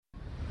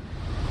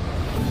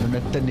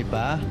Nunatta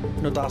nipaa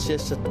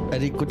nutaarsiassat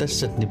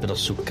alikkutassat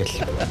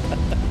nipelersukkalla.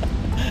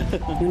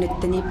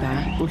 Nunatta nipaa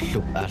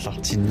ullu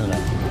aallartinnera.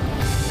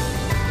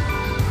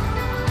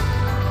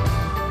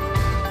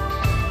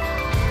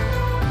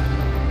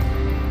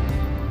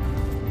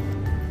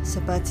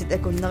 Sabatit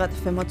akunnerat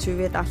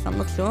 25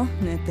 aallarnerluu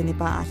nunatta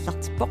nipaa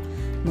aallartippoq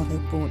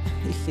neriuppugut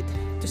illit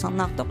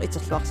tusarnaartoq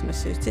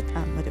iterluarsimassuutit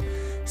aammalu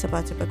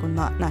sabatit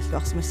akunna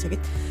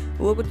naalluarsimassagit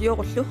uagut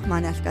joorullu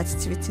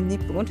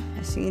maanaalkaatitsivitsinniippugut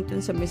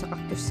assingintun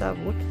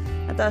sammisaqartussaavugut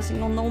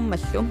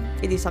ataasinngornerummallu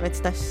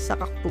ilisarit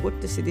tassaqarpugut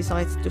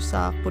tassilisarit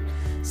tussaarput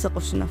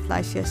sequssuna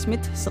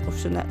flaishiasmit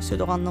sequssuna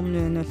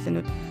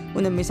suloqarnernuanuallanut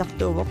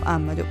unammisarluuvoq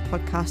aammalu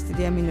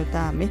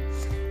podcastiliaminutaami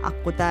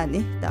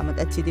aqutaani taamat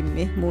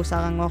atilimmi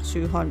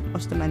muusarangoorsuuhon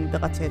ostamani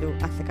peqatigalu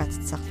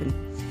allakaatitsarluni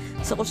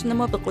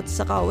sequssnamo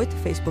pequtissaqaruit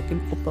facebookim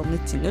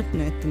quppernitsinnut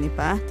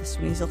nuattanipaa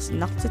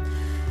tassugisersinnartit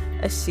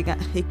assiga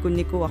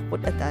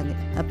ikkunnikuarput ataani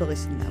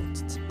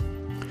aperisinnaautit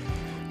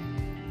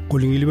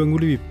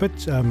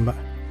qulingilivangulivippat aamma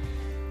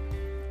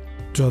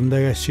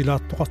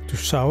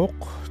tuarnagassilaartoqartussaawoq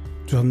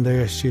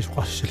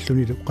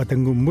tuarnagassiisuqarsallunilu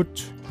qatangummut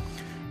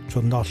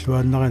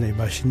tuarnaarluaannarana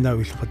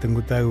imaasinnaavil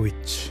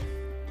qatangutaaguit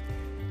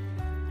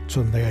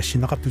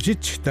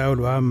tuarnagassineqartutit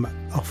taulu aamma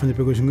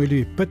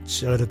arfanipagusungulivippat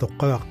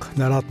erilatoqqagaaq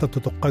naalaartattu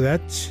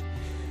toqqagaat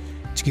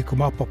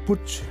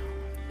tikikkumaarparput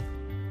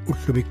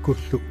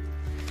ullumikkullu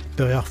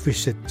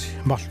periarfissat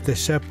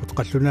marlutassaapput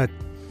qallunaat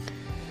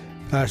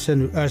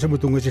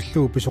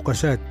aasamutungatilluu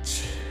pisoqasaat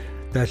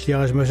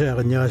taalliarasmasaa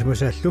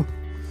erinniarasmasaallu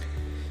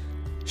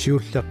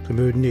siulleq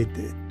muunniit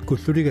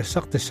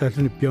kulluligassaq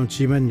tassaalluni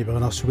piorntiimanni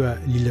perinarsugaa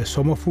lilla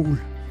sommerfugl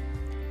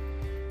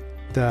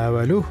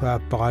taavalu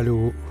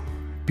aappaqalu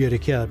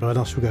pierikiaa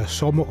perinarsugaa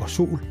sommer og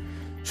sol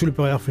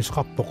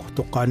sulperiarfisqarpoq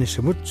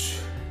toqqaanissamut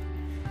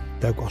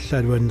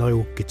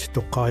taakuarlaanuanneriukkit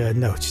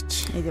toqqaariaannautit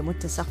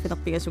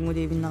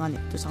idamuttasarfinerpigasungulivиннерани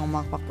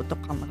тусармаарпарпу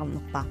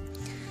тоққарнеқарнерпаа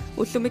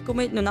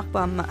уллумиккумит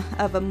нунарпаама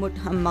аваммут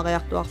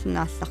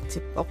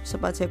аммариартуарлунааллартиппоқ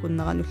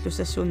сапаатиакуннеран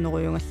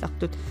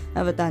уллусассууннеруйунгаллартут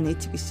аватаани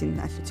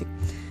итикиссиннааллутик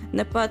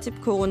наппаатип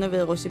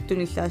коронавирусип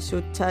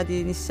туниллаассуут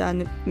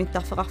таалииниссаанут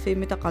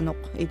миттарфеқарфииммитақаноқ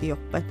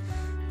илиорпат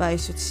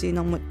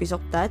паиссутсиинермут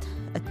писортаат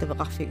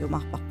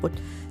аттавеқарфигумаарпарпут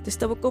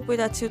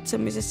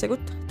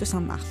таставуккуппилаатиутсаммисассагут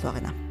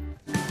тусарнаарлуарина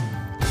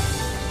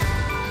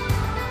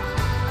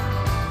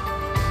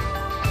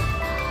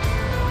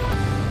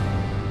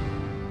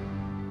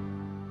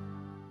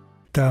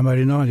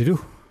таамалинералилу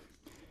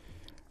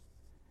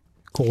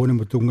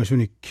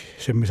коронамутунгасуник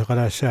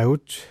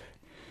саммисақалаассаагут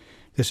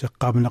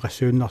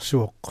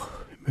тасеққааманеқассуиннарсуоқ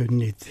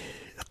мунниит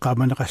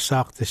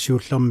эққааманеқассаақ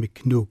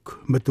тассиуллермик нуук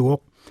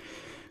матуоқ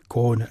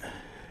корона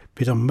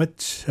пилермат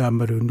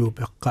аамалууннуу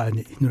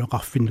пеққаани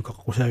нунеқарфиннук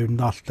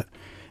аққусааюннаарла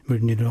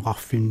мунни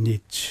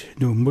нунеқарфинниит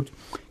нууммут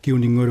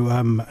киунингулу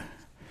аама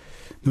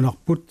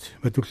нунарпут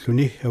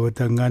матуллуни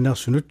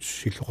аватаангаанерсунут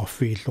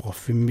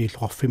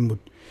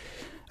иллоқарфиммут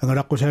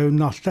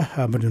ангалаққусааюннаарла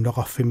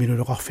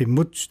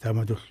аамалунеқарфиммут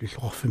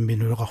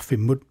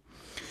тааматуллиллоқарфиммут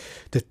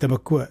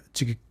таттамаккуа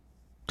тики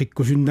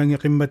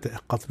қиккусуннангеқиммата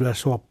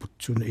эққартулаассуарпут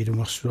суна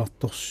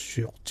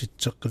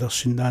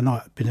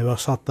илумерсуларторсиортитсеққилерсиннаанера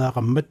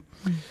пинаверсаартаақаммат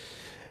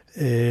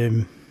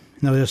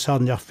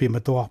нариассаарниарфи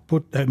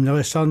маторарпут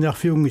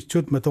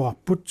нариассаарниарфиунгитсут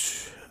маторарпут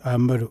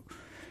аамалу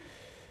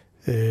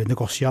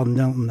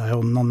некорсиарнерна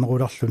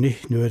аёрнарнеруларлуни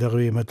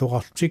нуалериви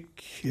маторартик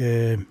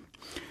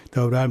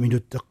таулаа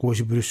минут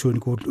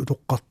эққуусипулуссууникуут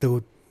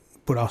утоққартагут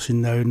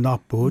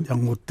пулаарсиннааюннаарпугут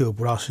ангуттагу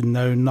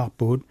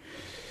пулаарсиннааюннаарпугут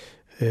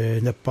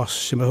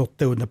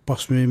наппарсимасортагут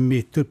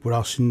наппарсмиммииттут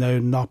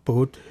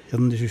пулаарсиннааюннаарпугут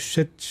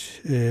ернисуссат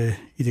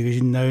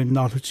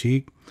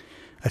илигисиннааюннаарлутигик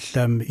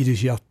аллаами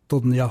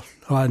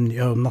илисиарторниарлаани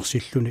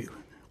аернарсиллуни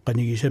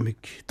qanigиsamик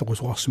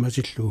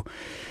тоқусоқарсимасиллу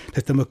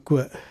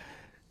татамаккуа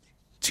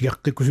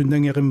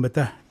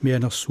тигаққиккусуннангеқиммата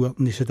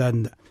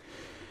мианерсуарнисатаанна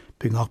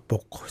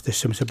пингаарпоқ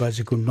тассама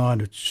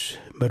сапаатикуннеранут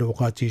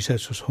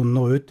малуоқаатигисаассус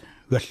хорнеруйут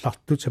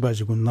уаллартут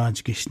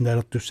сапаатикуннеранти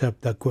киссинаалертуссаап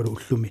тааккуалу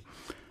уллуми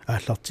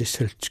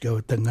ааллартиссалутик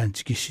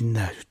аватангаанти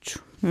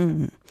киссиннаалут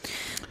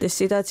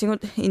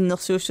тассилаатигут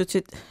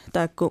иннерсууссутит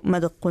таакку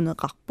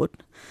малеққунеқарпут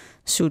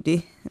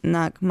суди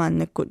наак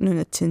мааннаккут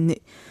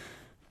нунатсинни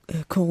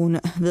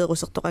корона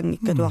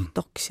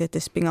вирусертоқангиккалуартор кися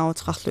тас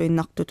пингаарутеқарлу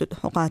иннартутут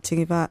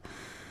оqaатигиваа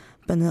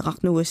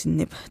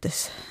панеқарнугасиннип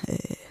тас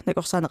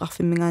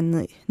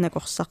накорсаанеқарфиммингааннери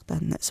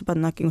накорсартаанна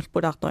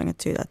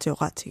сапаннааккингулпулаарторингатсигилаати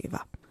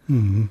оqaатигиваа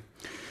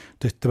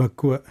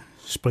таттамаккуа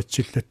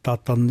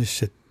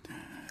спритсиллаттаартарниссат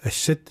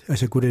ассат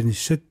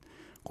асакуланиссат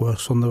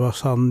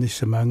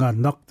қуерсорнаварсаарнисса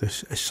маангааннақ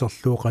тас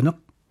ассерлуоқанеқ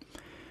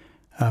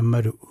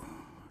аамалу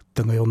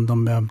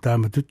тангайорнэрмаам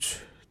тааматут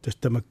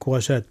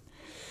тастамаккурасаат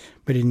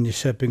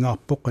малинниссаа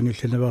пингаарпоқ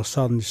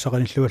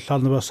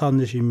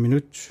канилланаварсаарниссақаниллуаллаарнаварсаарнис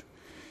имминут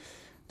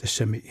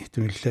тассами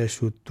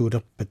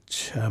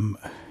туниллаассууттуулерпат аама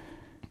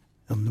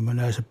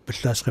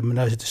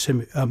ернуманаасаппаллаасқимманааса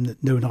тассами аамна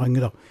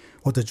наунерангилар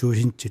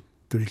отатуусинтит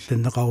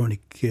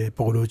тунилланнеқаруник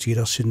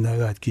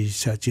поқулуутигилерсиннаагаат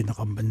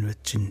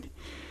кисисаатинеқарманнуатсинни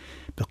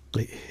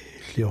пеққи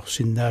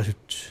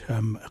лиорсиннаасут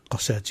аама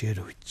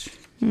эққарсаатигалугит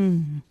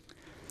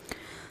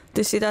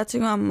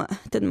Tessidaatigaamma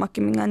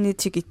tanmakkimingaanni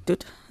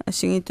tikittut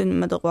assingitun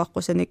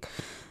materuaqqussanik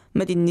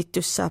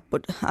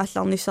matinnitussaapпут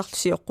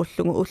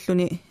аалларниссарлусиоққуллугу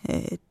уллуни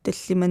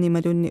таллимани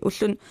малунни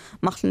уллун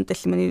марлун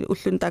таллимани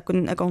уллун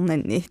тааккун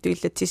акорнанни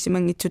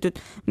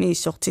туиллатсиссимангитсутут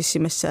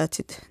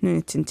мииссортиссимассаатит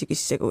нунатсин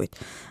тикиссагуит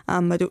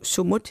аамалу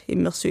сумут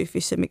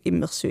иммерсуиффиссамик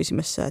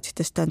иммерсуисимассаатит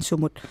тастаан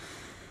сумут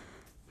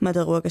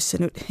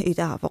матеруакассанут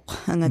илаавоқ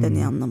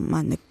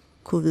ангаланиарнермаанак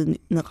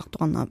ковид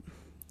неқартоқарнаа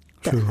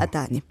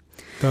атаани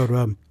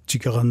таураам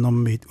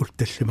тикеқарнэрмиит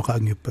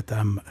улталлимақаангиппа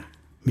таама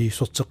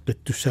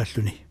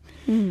мииссортеққиттуссааллуни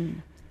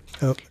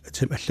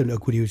тем аллун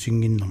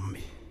акулиусингиннэрми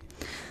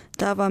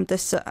тааваам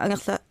тасса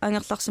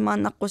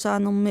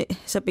ангерларсимааннаққусаанерми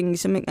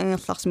сапингисамик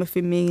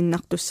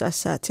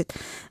ангерларсимаффиммиигиннартуссаассаатит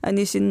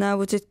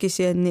анисиннаавутит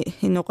кисианни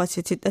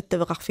иноқатитит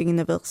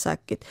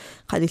аттавеқарфигинаверсааккит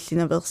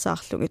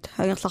қалиллинаверсаарлугит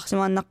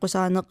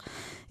ангерларсимааннаққусаанеқ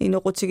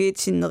иноқутигиит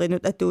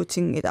синнеринут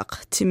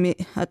атуутингилақ тими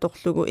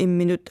аторлугу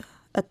имминут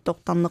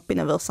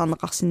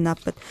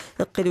аттортарнерпинаверсаарнеқарсинааппат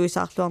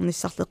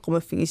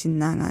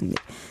эққилуисаарлуарниссарлеққумаффигисиннаагаанни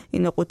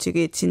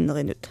иноқутигиит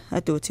синнеринут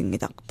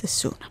атуутингилақ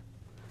тассууна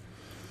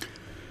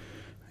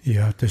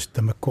ja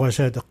tästä mä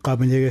kuvasin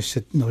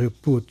eqqaaminigassat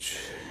neriuppuut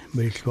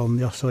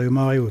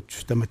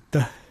milluarniarserimariut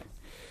tamatta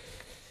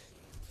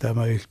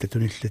tamailta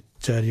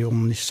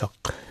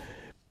tunillatsaaliornissaq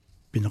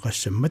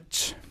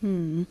pineqassammat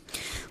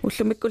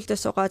уллумиккул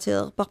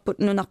тассоqaatiерпарпут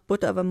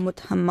нунарпут аваммут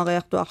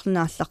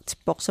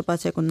хаммариартуарлунаааллартиппоқ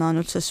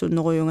сапаатакуннаанут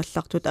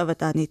сассуннеруйунгаллартут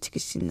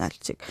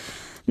аватааниитикиссиннаалтик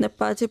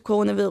наппаатип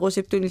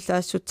коронавирусип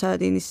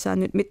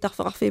туниллаассутсаалиинissaanut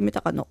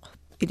миттарфеқарфиимитақаноқ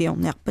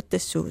илиорниарпат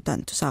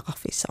тассуутаан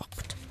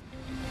тусаақарфииссаварпут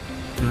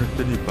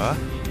Nunatta nipaa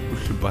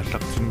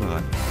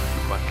уллупааллартиммеран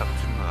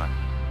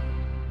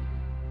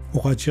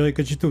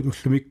оqaatiерикатитут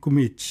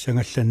уллумиккумиит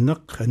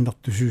сангалланнеқ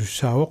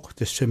аннартусуссаавоқ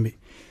тассами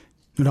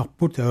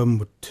нунарпут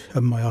аваммут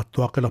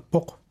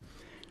аммариартуақиларпоқ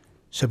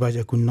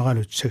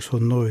сапаатакуннеранут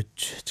 600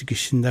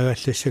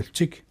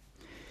 тикиссиннагааллассалтик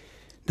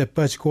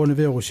наппаати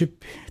коронавирусип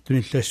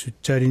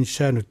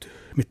туниллаассутсаалинissaanut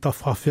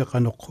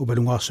миттарфарфиақаноқ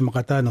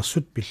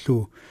убалунгаарсимақатаанерсут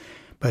пиллуу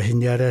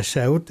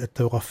паасинниалаассаагут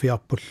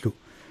аттавеқарфиарпуллу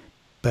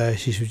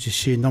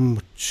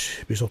паасисутиссиинэрмут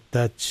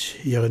писортаат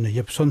Ирина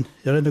Jepson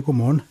Ирина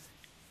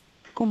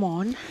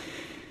Godmorgen.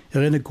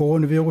 Ирина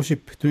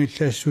коронавирусип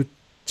туниллаассут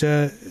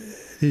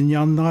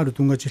линиарнералу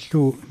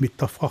тунгатиллуу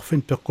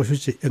миттарфарфин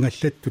пеққусути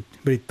ангаллаттут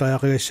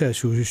малиттариақигассаа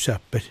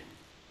суусуссааппат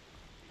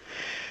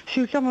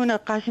Сюллермуна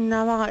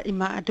qaasinnaavara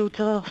има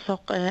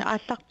атуутерерсоқ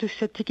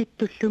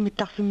ааллартуссатикиттуллу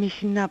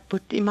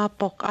миттарфиммиссиннааппут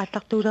имааппоқ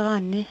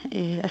ааллартуулераанни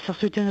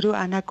ассерсутингеру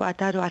анаакку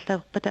атаалу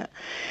ааллаерпата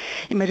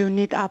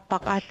ималуунниит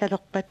ааппақ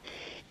ааллалерпат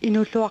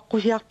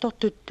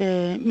инуллуаққусиартортут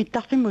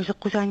миттарфимму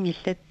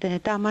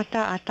сеққусаангиллат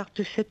таамааллаа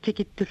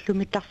ааллартуссатикиттуллу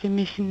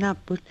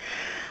миттарфиммиссиннааппут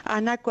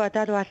анаакку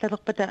атаалу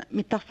ааллалерпата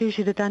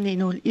миттарфиусилатаани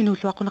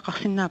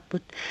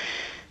инуллуаққунеқарсиннааппут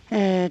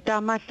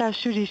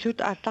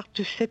таамааллаассулисут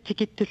ааллартуссат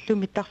тикиттуллу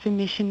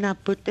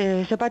миттарфиммиссиннааппут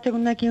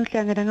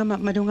сапаатагуннакиуллаангалангама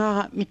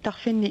малунгаара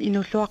миттарфинни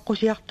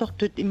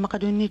инуллуаққусиартортут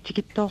иммақалуунни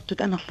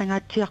тикиттоортут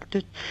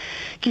анерлангаатсиартут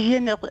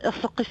кисиан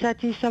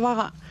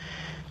ерсеққисаатииссавара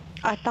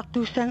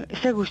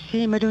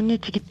ааллартууссагусси малуунни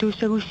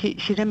тикиттууссагусси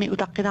силами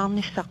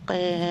утаққилаарниссақ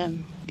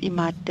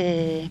имаат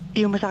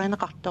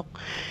пиумасаринеқартоқ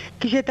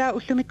кисиата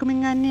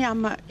уллумиккумингаанни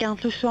аама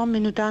киарлуссуарми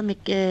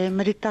нутаамик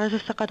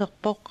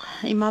малиттарисассақалерпоқ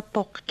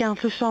имааппоқ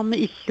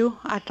киарлуссуарми иллу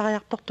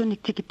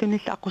ааллариартортуник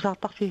тикиттунилла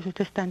аққусаартарфиусу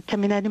тастаан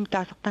таминаалим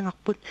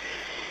таасертангарпут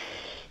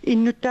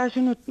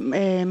иннуттаасунут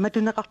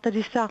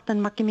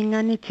матунеқарталиссаартан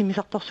маккимингаанни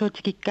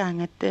тимисарторсуути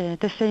киккаангат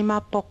тасса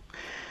имааппоқ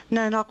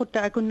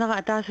наанақутта акуннера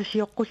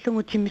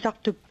атаасасиоққуллугу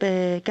тимисартуп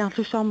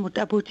киарлуссуармут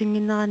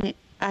апуутингиннерани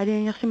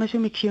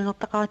аалиангерсимасумик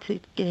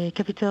сиунертақаати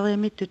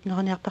кафетериамиттут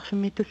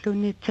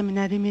нерниартарсиммиттуллуунниит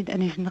саминаалимит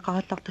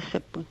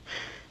анисинеқараллартассаппут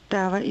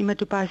таава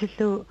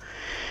иматупаасиллу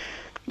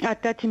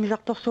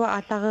аттаатимисарторсуа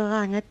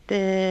аалларераангат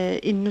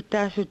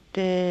иннуттаасут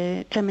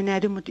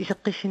саминаалимут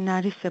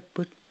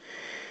исеққиссиннаалиссаппут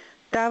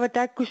таава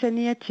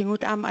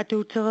тааккусаниатсигут аама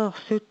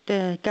атуутерерсут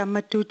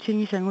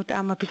камматтуутсигисангут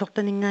аама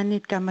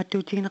писортанингаанниит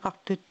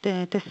камматтуутигинеқартут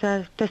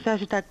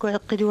тассаасу тааккуа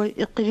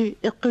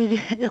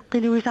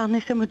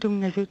эққилуисаарниссаму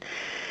тунгасут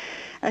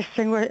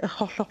ассангуа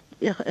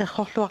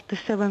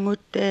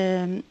эрхорлуартассавангут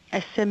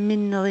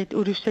ассамминнерит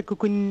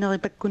улуссаккукуннери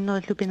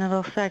паккуннериллу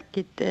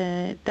пинаверсааккит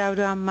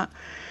таулуамма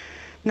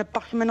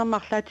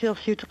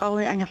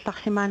наппарсиманермарлаатиерсиутеқаруи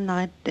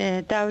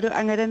ангерларсимааннерит таулу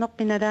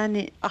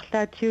ангаланерпиналаани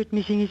арлаатсиут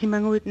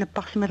мисигисимангуит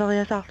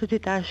наппарсималериасаарлути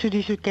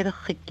таассулисут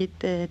калерриккит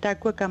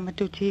тааккуа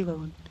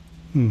камматуутигивагун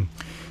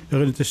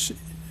эринтас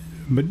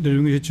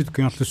налунгисатит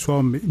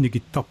кангерлуссуарми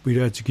никиттарпу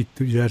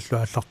илаатикитту илааллу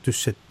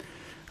ааллартуссат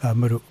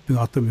аамалу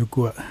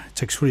пингаартамикуа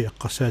таксули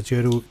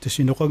эққарсаатигалу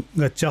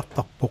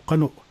тасинеқангатсиартарпоқ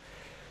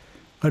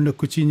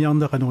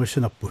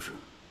кануккутиниарнеқанериссанарпут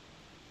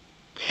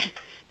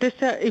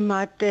тасса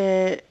имаат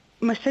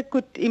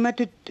массаккут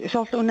иматут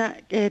соорлуна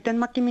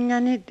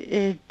танмаккимингаани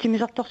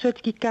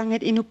тимисарторсуут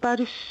киккаангат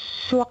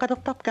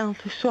инуппаалуссуақалертарп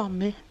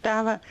каарлуссуарми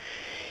таава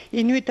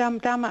Inuit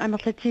taama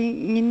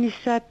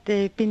amerlatinginnissaat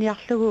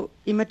piniarlugu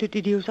imatut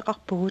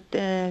iliuseqarpugut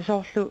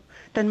soorlu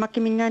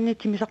tanmakkimingaanni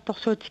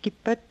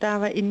timisartorsuutikippat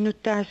taava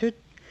innuttaasut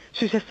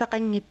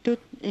susassaqangittut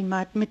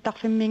imaat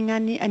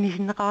mittarfimmingaanni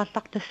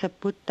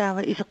anisinneqarallartassaput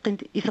taava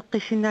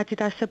iseqqissinaati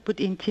taassaput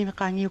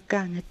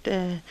intimeqaangiukkaangat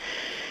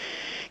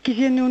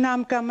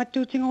kisiannuunaam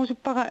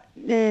kaammattuutingorusuppara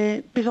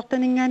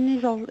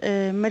pisortaningaanni soor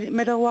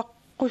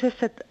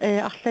malerwaqqusassat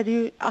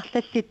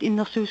arlallit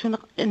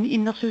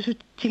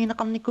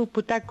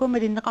innersuusutigineqarnikuuppu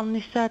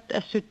taakkuumalinneqarnissaat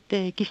assut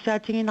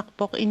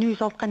kissaatiginerpoq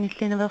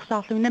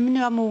inuisoorqanillinaversaarlu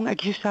naminu amuun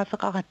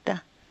akisussaaffeqaratta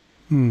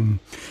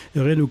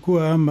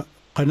erilukuaama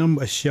qanarmu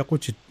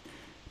assiaqutit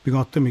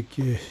pingaartamik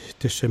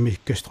tassami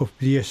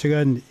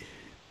kastrofiassagaanni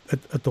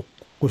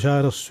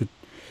atoqqusaalerssut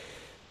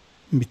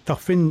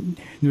mittarfin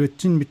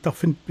nulatsin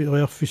mittarfin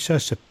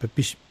periarfissaassappa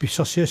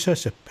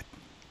pissarsiassaassappat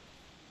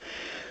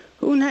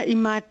una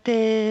imaat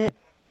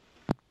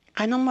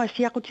qanarmu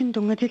assiaqutin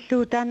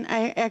tungatillu taan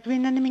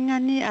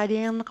akvinnanimingaanni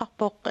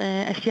aalianneqarpoq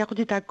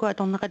assiaquti taakku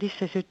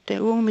atorneqalissasut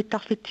uungu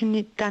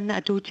mittarfitsinni taanna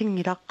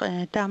atuutingilaq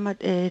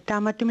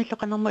taamattumillu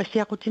qanarmu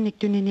assiaqutinnik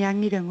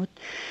tuniniaangilangut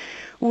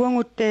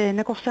uangut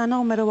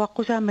nakorsaanaru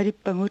malawaqqusаа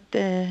malippagut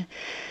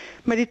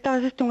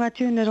malittarisas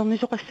tungaatiun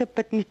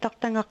nalernisoqassappat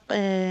nittartangaq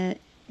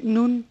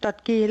nun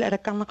tatkiil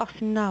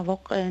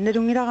alakkarneqarsinnaavoq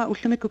nalungilara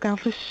ullamikku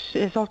kaarlus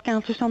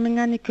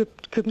soortkaarlusarmingaani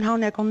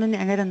København akornani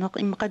angalaneq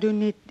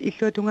immeqaluunniit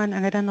illuatungaan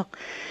angalaneq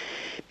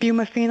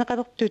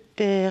piumaffigineqalertut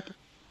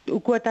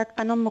ukuataak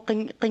qanarmu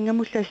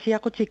qingamulla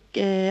assiaqutik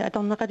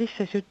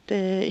atorneqalissasut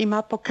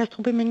imaappoq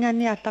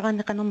kastrupimingaanni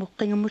allaraani qanarmu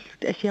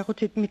qingamullut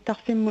assiaqutit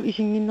mittarfimmu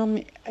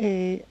isinginnermi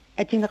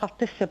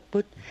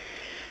atineqartassaput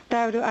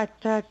taulu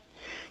aatsaat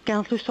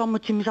kaarlussormu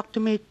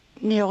timisartumiit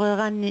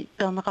nioreraanni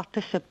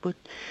perneqartassaput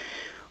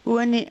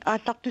uani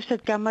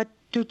aallartussat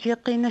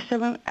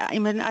kaammattuutigeqqiinnassava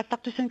iman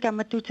aallartussan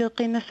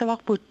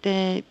kaammattuutigeqqiinnassavarbut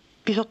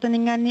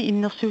pisortaningaanni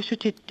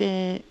innersuusutit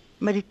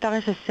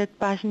malittarisassat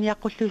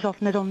paasiniaqqulluisoor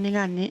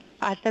nalorningaanni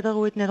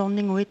aallalleruit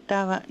nalorninguit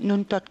taava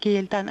nuntot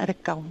kiiltaan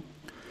alakkaru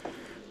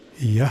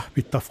ja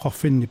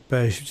pittarfqarfinni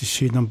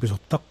paasutissiinam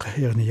pisortaq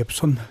erni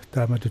japson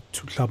taamatut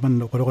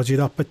sullaamanno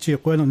qoloqatilaarpatsi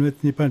quana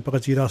nuatnipaan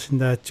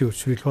paqatilaarsinnaatsuut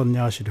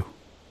sulilluarniarasilu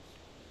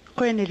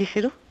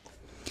qoyanilisilu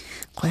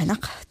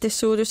qoyanaq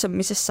tassuulu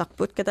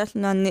sammisassarput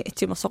katallnaanni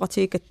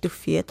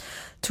timersoqatigikkattufiat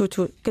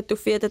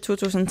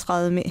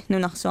 2030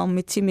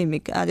 nunarsuarmi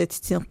timimik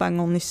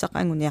aalatinerpaangornissaq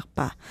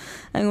anguniarpaa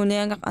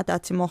anguniangaq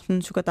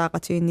ataatimorlun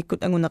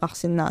sukataaqatiginnikkut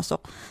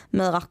anguneqarsinnaasoq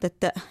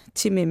meeqartatta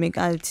timimik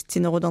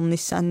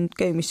aalatinerulernissaannut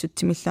kaimissut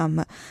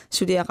timillaama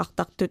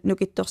suliaqartartut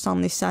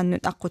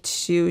nukittorsarnissaannut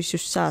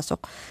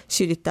aqqutissiuisussaasoq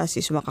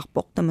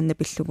silittaasisuaqarpoq tamanna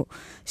pillugu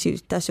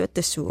silittaasuat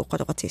tassuugu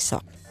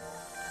qoloqatiissaq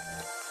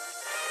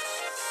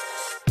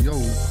Jo,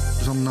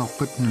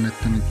 sonnaaqpat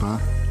Nunatta nipaa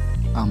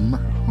amma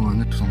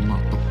huangat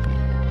sonnaartorpa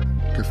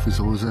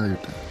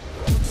kaffisorusaayuta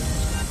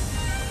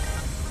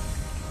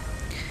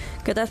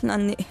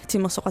kadalnaanni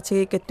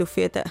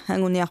timersoqatigikkattufiata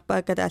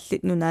anguniarpaa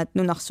kadaallit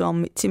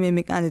nunarsuarmi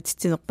timimik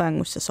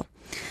aalatinerpaangussasoq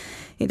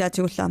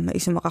ilaatigullaama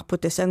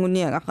isamaqarput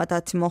tasanguniagaq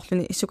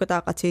ataatimorluni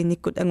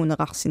sukataaqatiginnikkut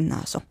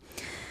anguneqarsinnaasoq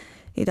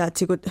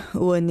ilaatigut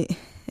uani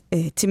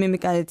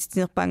timimik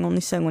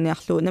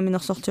aalatinerpaangornissaanguniarluu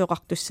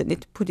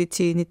naminersortioqartussanit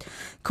politiinit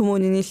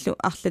kommuninillu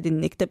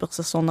arlalinnik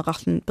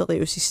tapersersorneqarlun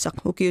periusissaq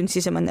ukiun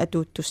sisaman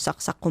atuuttussaq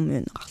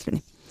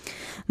saqqummiuneqarluni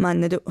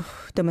maannalu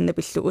tamanna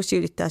pillu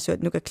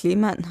usiulittaasuat nuka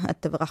klimaan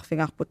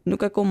attaveqarfingarput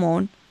nuka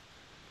godmorgen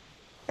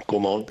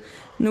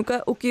nuka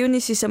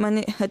ukiuni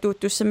sisamani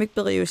atuuttussamik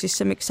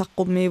periusissamik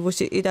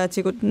saqqummiivusi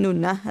ilaatigut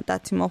nunna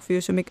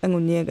ataatimorfiusumik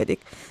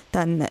anguniagalik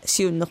taanna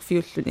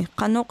siunnerfiulluni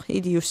qanoq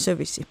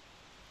iliussavisi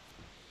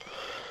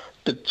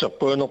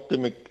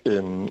Tsappuanertimik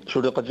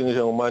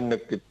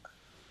suleqatingisagumaannakkit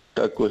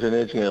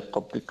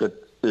taakkuusaneetigeeqqartikkat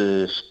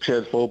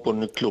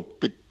specialforbundeklub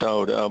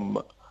pittaude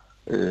aamma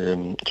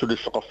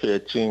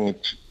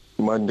sulissaqarfiatigingit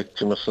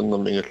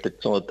maannaktimersernermi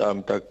ingallatserat aam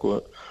taakkua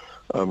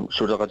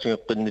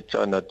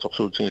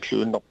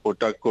suleqatingeqqinnitsianaatsorsuutingilluinnerpu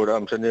taakkuula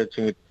aam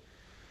saneatingit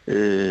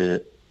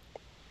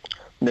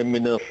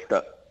nammineerta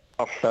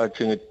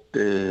arlaatingit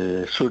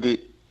suli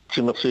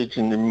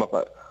timersiitin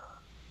immaqa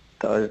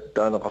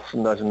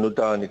taanaqarsinnaasin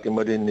nutaanik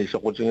imalinni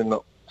soqutingina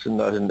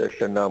sinnaasin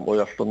allanaam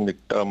ujarlernik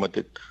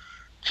taamatit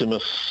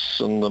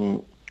timersernerm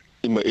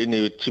ima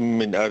iniut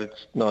timmin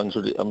aalatnaan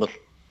suli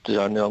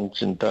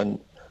amertisaaniarnitin taan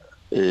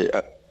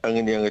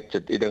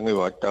anginiangatsat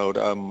ilangivaat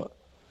taula aamma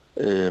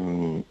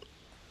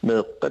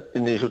meeqqat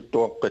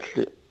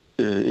inisuttuaqqalli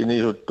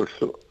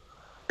inisuttullu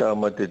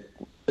taamatit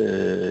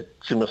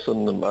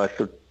timersernerm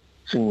aallut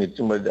singit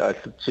imali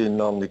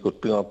aallutsiinnaarnikut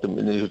pingaartum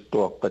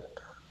inisuttuaqqat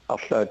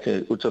arlaati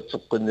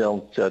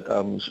uterteqqinniarnitsaat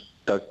aam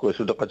taakkua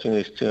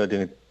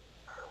suleqatingiistingalingit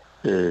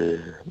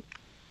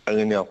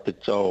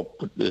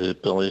anginiarpitsaaruput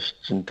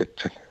periistin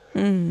tatsan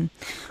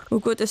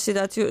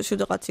ukutassilaati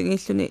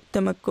suleqatingilluni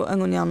tamakku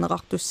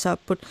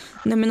anguniarneqartussaapput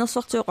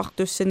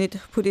naminersortioqartussanit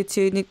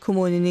politiinit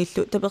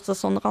kommuninillu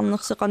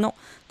tapersersorneqarnerseqano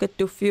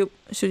kattuffiup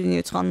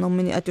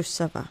suliniuteqarnermini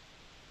atussavaa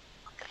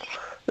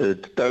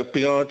Der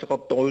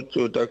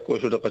pingaatiqartoruutsu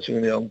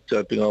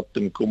taakkuasuleqasigniarnitsaa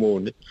pingaartum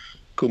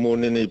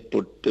kommunini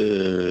put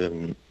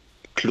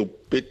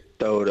klubbit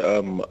taula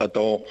aamma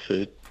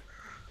atorfit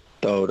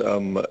taula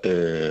aamma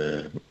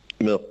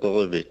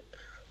meeqqerivit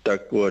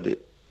taakkuali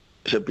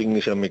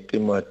sapingisamik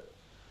imaat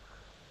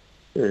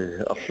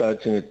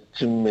арлаатингит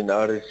симмин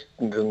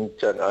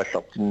ааристернитсаан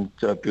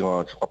ааллартиннитсаа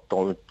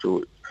пингаатеқарторуутсуу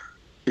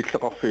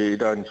иллеқарфи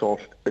илаани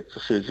соорл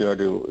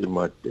атсерсиитигалиу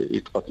имаат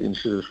итқат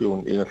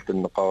институциун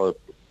ингерланнеқарип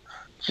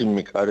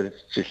симмик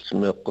аалатитсилс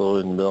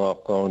меэққерин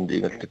меэққарун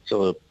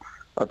ингерлатсерип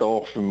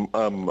атаорфим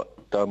аама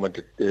таамат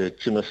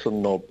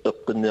тимассернеруп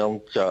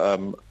эққинниарнитсаа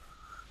аама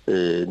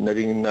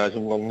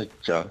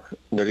налингиннаасунгорнитсаа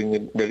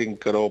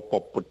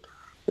налингкалоорпарпут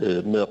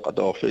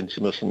меэққатаорфин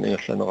тимассерни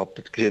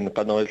ингерланеқартат кисин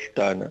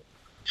қанериллтаана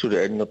сули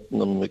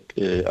аннернэрмик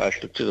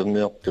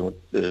ааллутсилерниартимут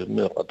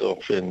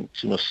меэқатаорфин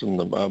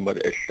тимассернам аамал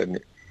аллани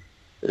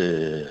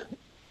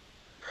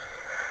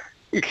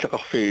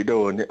иллеқарфи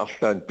илауани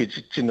арлаан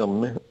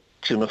пититсинерми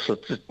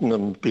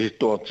тимассертитнам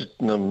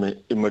писитуартитнамми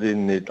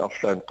ималинниит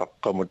арлаан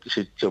қаққамут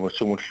ситсама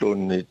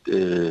сумуллуунниит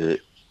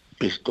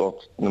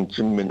писитуартитнам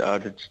тиммин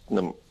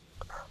аалатитнам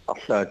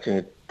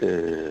арлаатингит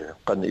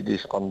қани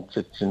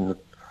илисқарнитсатсиннут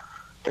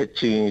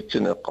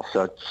атсигингитсина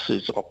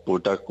эққарсаатсиисеқарпуу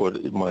тааккуал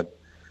имаат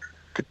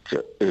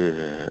китта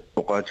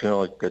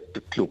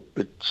оqaатингериккат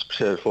клуббит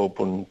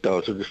специалфорбун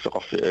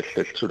таусулиссеқарфи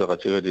аллал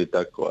сулеқатигали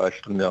таакку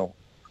ааллунниар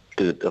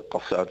тит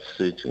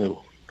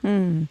эққарсаатсиитигу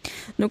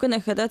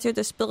нуканахадатиу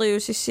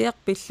таспериусиссиақ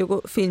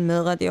пиллугу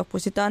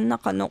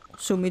филмеэрадиорпуситааннақано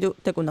сумилу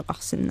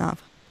такунеқарсинаава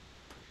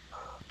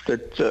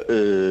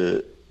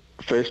татта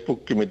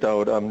Facebook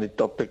кимитаут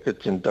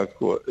амниттартаккатсин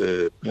таакку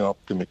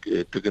пингартимик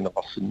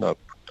такинеқарсинаап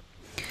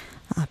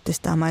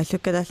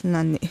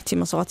тестаамаиллуккалааллаанни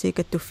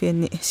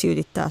тимерсоратигаттуффианни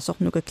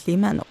сиулиттаасорнука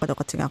климаано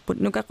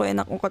қалоқатигаарпут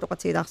нукақуянақ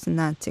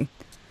оқалоқатигилаарсинаатсиг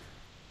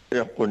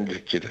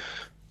яққунликкила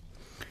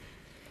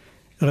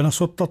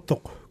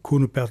эрнерсоттартоқ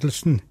куну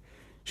Bertelsen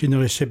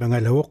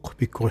синериссапангалавоқ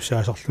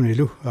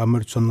пиккорисаасарлунилу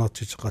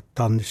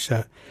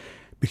аамалутсернаартитеқаттаарнissaа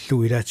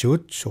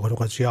пиллуилаатигут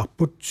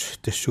соқалоқатигаарпут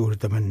тассуулу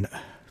таманна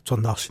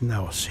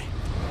торнаарсинааварси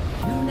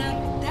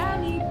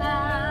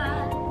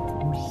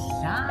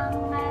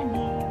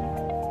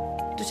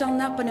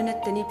тусарнааппа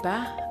Nunatta nipaa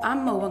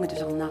аамма уанга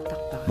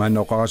тусарнаартарпара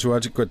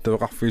маанноқарасуатикку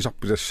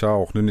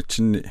аттавеқарфиисарпилассаавор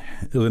нунатсинни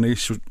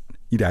эринагиссут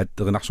илаат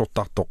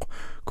эринарсортартоқ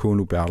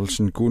куну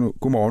Bertelsen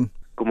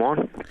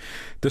godmorgen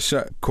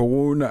тасса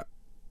корона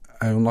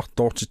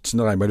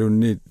аернартортитсинери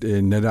малунниит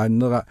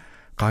налааннера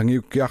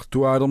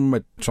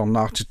qangiukkiartuaalермат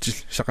сорнаартитсил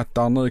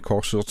сақаттаарнери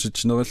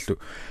коорсуертитсинериллу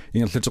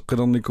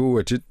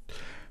ингерлатеққилерникууатит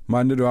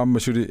маанналу аама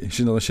сули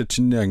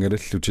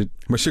синериссатсинниангалаллутит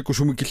массакку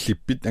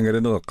сумикиллиппит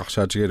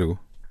ангаланеэққарсаатигалугу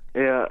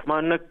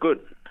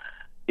мааннаккут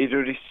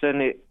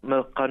илулиссани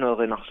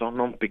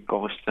меэққанеэринарсорнерм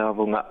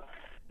пиккориссаавунга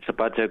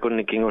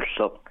сапаатиакунни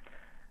кингуллеқ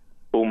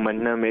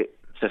уумманнами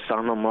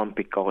сассаарнермаам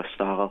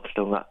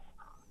пиккориссаареерлунга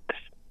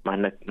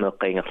мааннак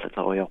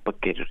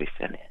меэққингерлатеруйорпакки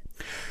илулиссани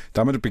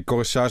тамаду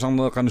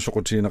пиккориссаасарнеэққану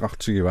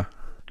соқутигинеқартигива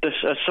тас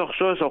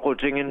ассорсуа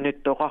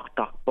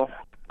соқутингинниттоқартарпо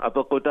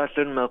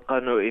апеқутааллун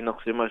меэққану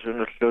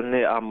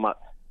инерсимасунуллуунни аама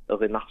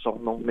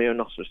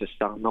эринарсорнэрмиунерсу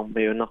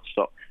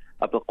сассаарнэрмиунерсо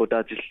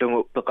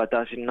апеқутаатиллугу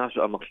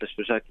пеқатаасиннаасу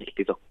амерлассусаа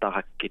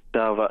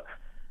киллитертараккиттаава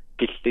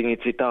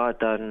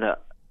киллингититаратаанна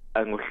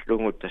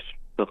ангуллугу тас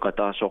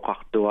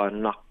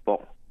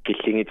пеқатаасоқартуааннарпо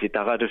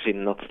киллингититаралу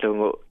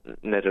синнерлугу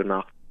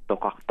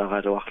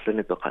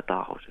налунаартоқартаралуарлуни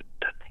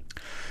пеқатаарусуттани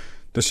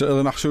тасса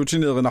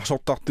эринарсуутини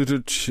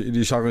эринарсортартутут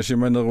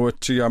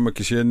илисаарисиманеруатсигаама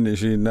кисианни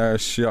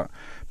сиинаассиа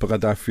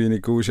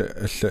пеқатааффиникууса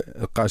алла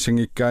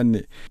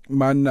эққаасангиккаанни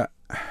маанна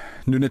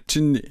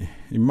нунатсинни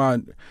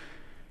имаан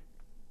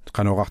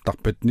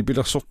qanoqartarpat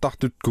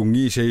nipilерсортартут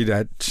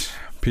кунгиисаилаат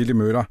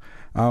пилимøller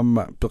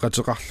аама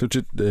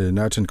пеқатеқарлутит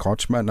наатан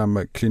кротсман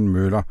аама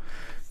клинмøller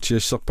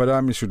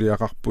тиассерпалаами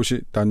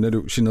сулиақарпуси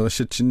таанналу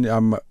синериссатсинни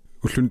аама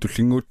уллун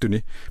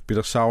туллингууттуни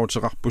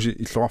пилерсаарутеқарпуси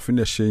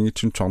иллоқарфини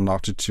ассиингитсун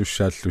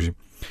торнаартитсиуссааллуси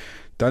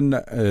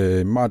таанна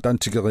маа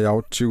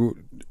таантикериарутсигу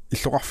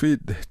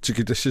иллоқарфиит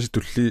тикитассаси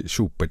тулли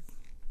сууппат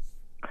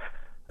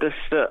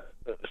тасса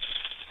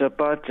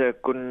сапаата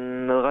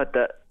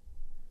куннерата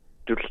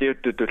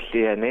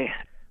туллиани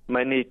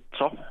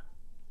манитсо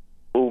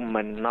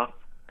уумманнар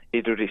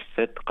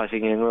илулиссат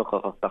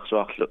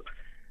qasigiangueqeqartarsuarlu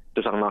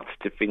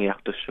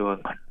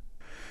тусарнаартитсиффиниартуссуанган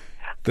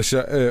тасса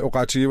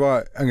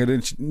оqaатигива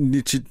ангалин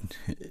нитит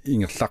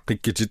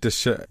ингерлаққиккити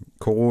тасса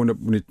корона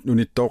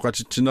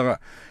униттооqatitsinера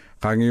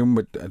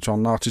qangiummat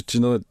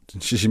торнаартитсинерит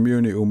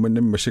сисимиуни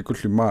уумманнам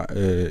массакуллума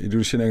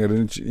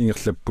илулиссинангалин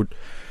ингерлаппут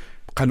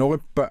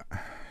qanориппа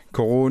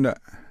корона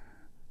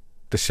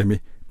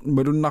тассами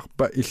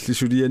малуннарпа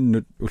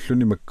иллисулианнут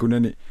уллуни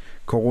маккунани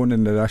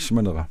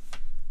коронанналаассиманера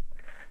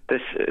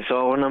тас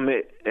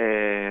соорунами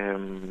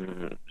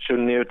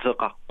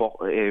сунниутеқарпо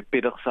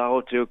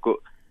пилерсаарутиуку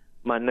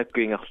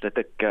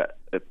мааннаккуингерлатакка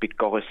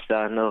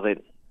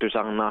пиккориссаанерит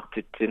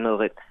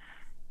тусарнаартитсинерит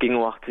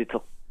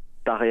кингуартитеқ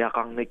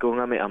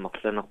тариақарникунгами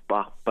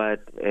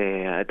амерланерпаарпаат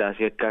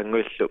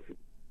атаасиаккаангуиллу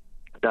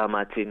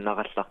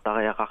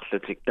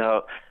таамаатииннараллартариақарлутик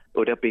таа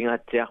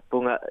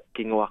улапингаатсиарпунга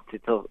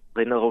кингуартитер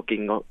ринеру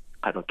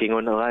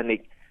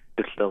кингунерааник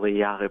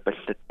туллериаари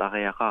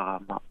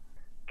паллаттариақарама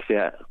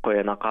кися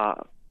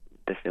qoyanaqaa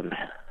тассама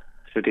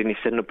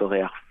сулиниссанну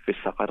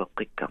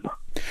периарфиссақалеққиккама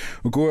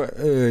уку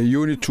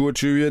юни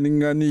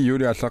 22-янингаани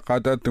юли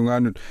аллаққаатаат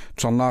тунгаанут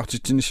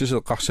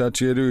сорнаартитсинissase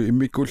қарсаатигалу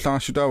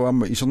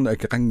иммиккууллаарсутааваама исерна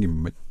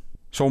акеқангиммат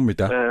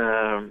соормита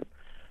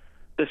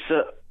тасса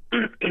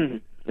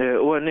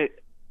уани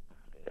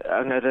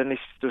ангаданис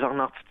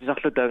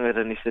тусарнаартитсарлу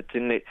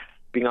таангаданиссатсинни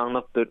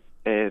пингаарнертут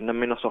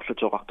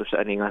намминерсорлутоқартус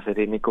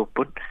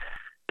анигаасалиникуппут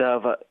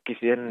таава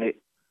кисианни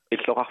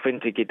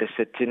иллоқарфинтики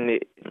тассатсинни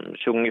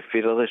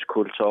сунгиффилерис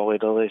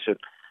култоорилерисут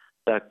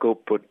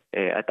тааккууппут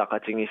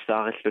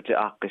атақатингиссаариллути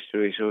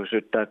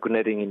ааққиссуисуусут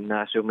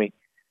тааккуналингиннаасумик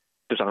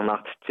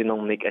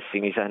тусарнаартитсинерник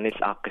ассигисаанил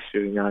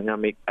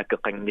ааққиссуингаангамик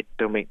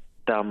акеқангиттумик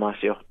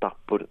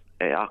таамаасиортарпут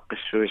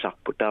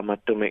ааққиссуисарпут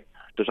таамааттумик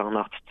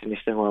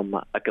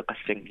тусарнаартитсиниссагуамма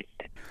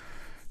акеқассангилла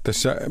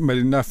тасса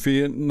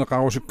малинааффи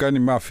неқарусуккаани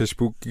маа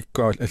фейсбук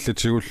иккуа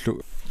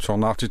аллатигуллу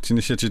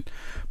сорнаартитсинissatит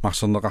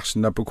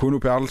марсернеқарсинааппу куну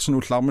пеарлсен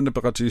уллаармана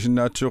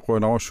пеқатигисиннаатсио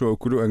қуанаруссуа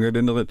укулу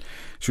ангаланерит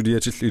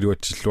сулиатил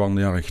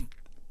илуатсиллуарниаригит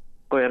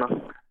қуяна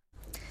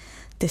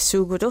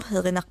тассуугулу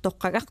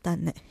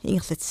херинартоққагартаанна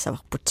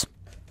ингерлатиссаварпут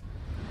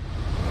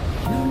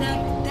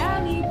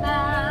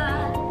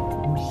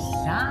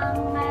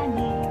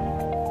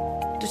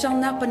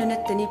тусарнааппа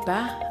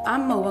нунаттанипаа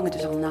аама уанга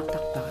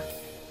тусарнаартарпара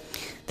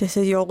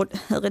тасса йогут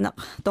херинақ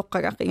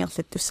тоққагақ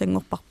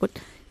ингерлаттуссангорпарпут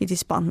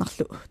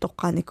илиспаарнарлу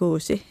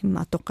тоққааникууси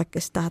имма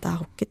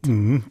тоққаккастаатааруккит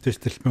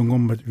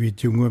тестэлмангормат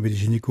видеонгуа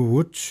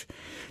билисиникуугут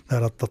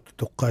налартарту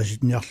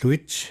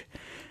тоққааситниарлуит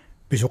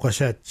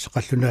писоқасаат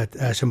сеқаллунаат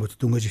аасамут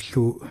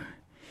тунгасиллуу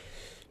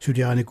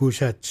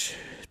сулиааникуусаат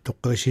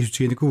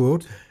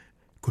тоққагасисутигиникуугут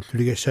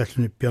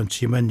куллулигассааллуни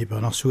пиарнтимаанни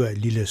панарсуга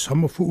лиле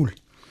sommerfugl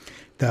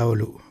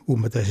таавалу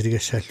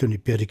уматаасилигассааллуни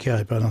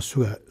пиаликаари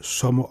панарсуга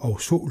sommer og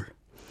sol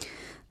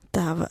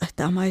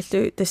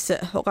таамаиллу тасса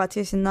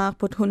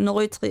оqaатисиннаарпут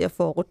 103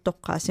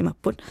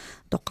 форуттоққаасимаппут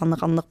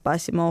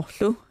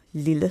тоққарнеқарнерпаасимаорлу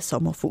лиле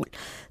sommerfugl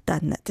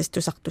таанна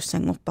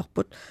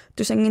тастусартуссангорпарпут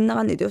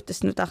тусангиннерани ту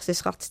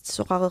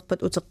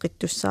таснутаарсисеқартитсоқарерпат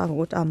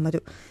утеққиттуссаавгут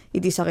ааммалу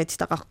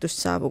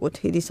илисарититақартуссаавгут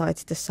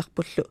илисарити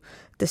тассарпуллу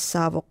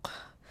тассаавоқ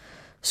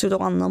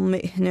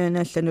сулоқарнерми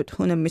нуанаалланут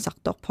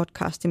хунаммисартор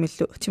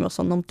подкастимиллу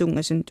тимерсорнерм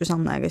тунгасун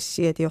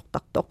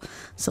тусарнаагассиатиортартоқ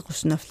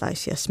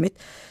сеқуснафлаисиасмит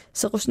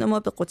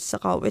сеқуснама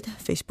пеқутсеқарвит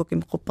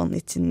фейсбуким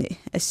группернитсинни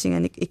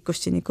ассинганик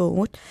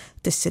иккуссиникуугут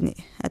тассани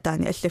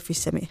атаани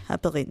аллаффиссами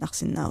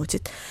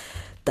аперинарсиннаавутит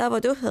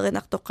таавату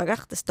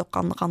херинартоққагар тас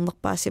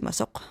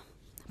тоққарнеқарнерпаасимасоқ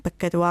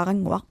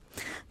паккалуарангуа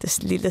тас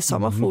лиле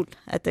sommerfugl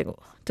атагу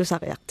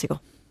тусариартиго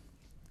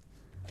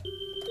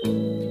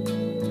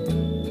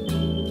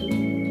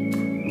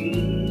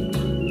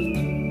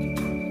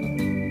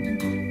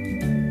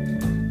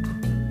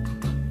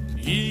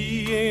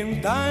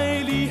En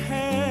dejlig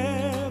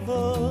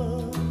have,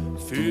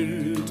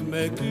 fyldt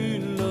med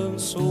gylden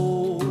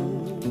sol,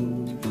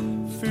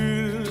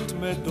 fyldt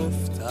med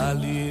duft af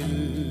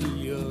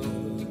lilje,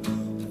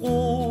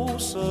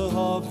 roser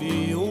og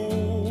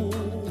viol.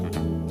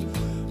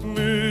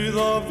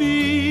 Møder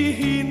vi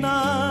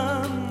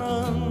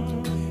hinanden,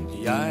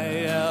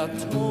 jeg er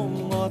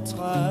tung og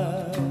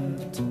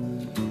træt,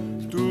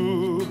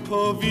 du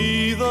på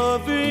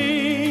hvide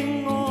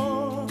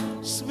vinger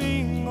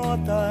svinger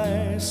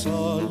dig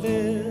så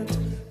let,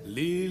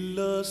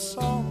 lille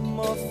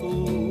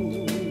sommerfugl.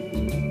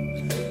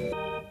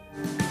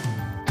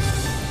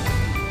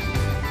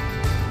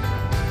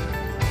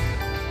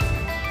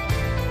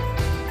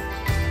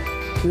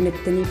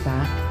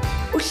 нунаттанипаа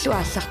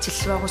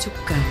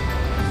уллуааллартиллуарусуккаа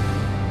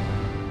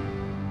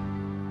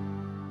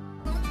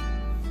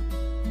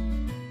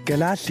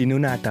Kalaallit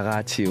Nunaata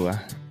Radioa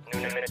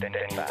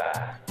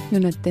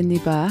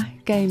Nunattannipaa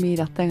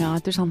kaimiilartangara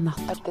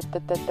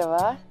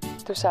tusarnartattava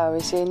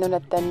tusaavisi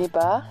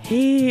nunattannipaa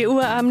hi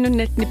ua am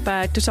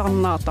nunattannipaa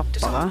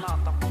tusarnaartarpara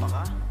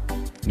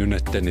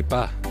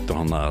Nunattannipaa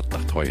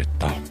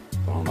tornaartartoyattaa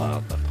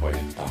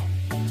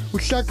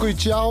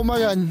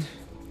уллааккуитсиарумаган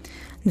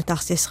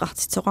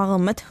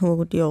нутарсисрартитсоқарермат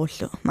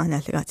хугулиоруллу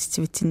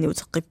маанаалагаатитсивитсинни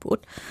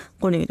утеққиппуут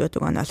қунигилуа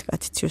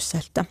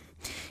туганааллагаатитсиуссаалта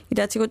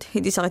илаатигут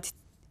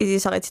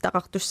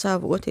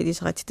илисарититақартуссаавгут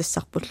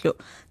илисарититассарпуллу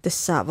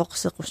тассаавоқ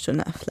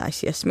сеқуссуна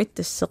флаисиасмит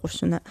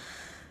тассеқуссуна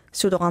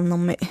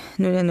сулоқарнерми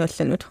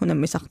нунануалланут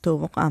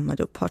хунаммисартуувоқ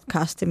аамалу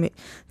подкастими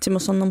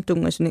тимерсорнерм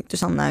тунгасуник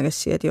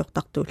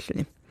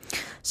тусарнаагассиалиортартууллуни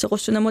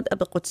сеқуссунамут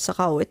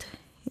апеқутсеқаруит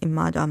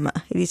иммаалаама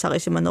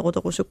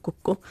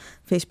илисарисиманерулерусуккукку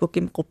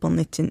фейсбуким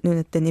группернитсин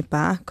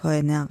нунаттанипаа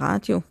коенаа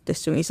радио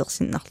тассуги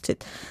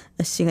исерсиннартит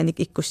ассиганик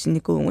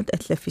иккуссинникуугут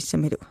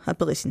аллаффиссамилу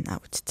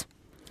аперисиннаавутит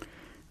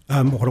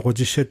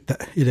орготиссатта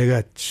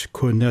илагаат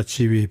коенаа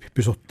тв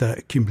писорта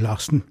Kim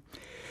Larsen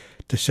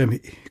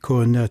тассами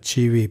коенаа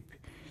тв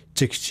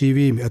текст тв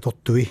ми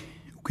атортуи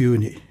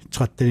укиуни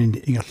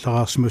 13-нин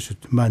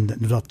ингерлараарсимасут маанна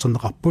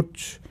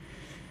нулаартернеқарпут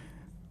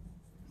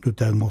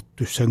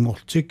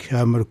nutaangortussangortik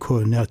aamalu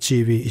koonaa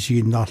TV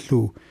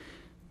isiginnaarluu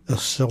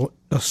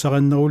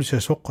ersarannerulisa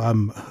soq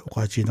aama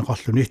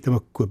oqaatiineqarluni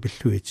tamakkua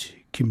pilluit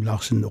Kim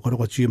Larsen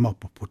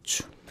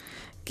oqaloqatigimarparput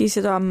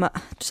kiisatuamma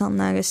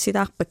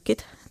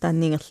tusarnaagassilaarpakkit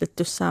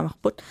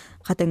taanningerluttussaamarput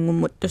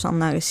qatangummut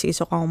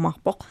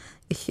tusarnaagassiisoqarumarpoq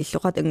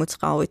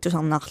illilluqatangutiqaruit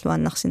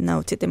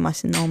tusarnaarluannarsinnautit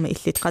imaassinnarumi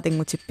illit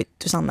qatangutippit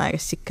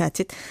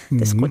tusarnaagassikaatit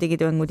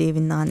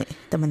tasquligituanguliivinnerani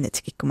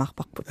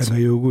tamannatikikkumarparput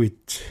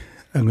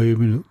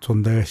angayuminu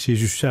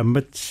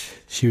tornaagassiisussaammat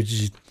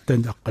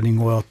siutittan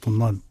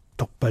aqqaninguartornaan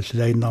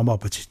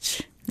torpaallainnaarmaapatit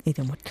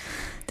idamut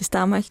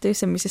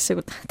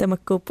tastaamaltuissammissagut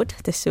tamakkuupput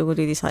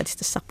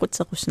tassuugulilisaatissassarput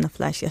sequssuna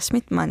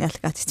flaashiasmit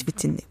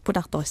maaniarlakaatitipitsinni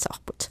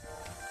pulartorissarput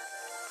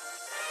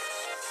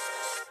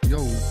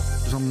Jo,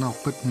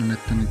 tusarnaarpat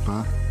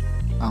nunattanipa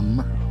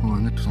amma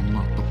huanga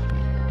tusarnaartorpa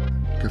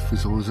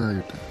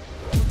kaffisurusaayuta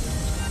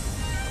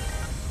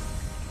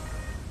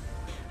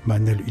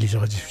maanal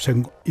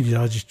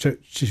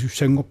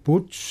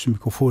ilisaratissussangorpuut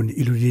mikrofoni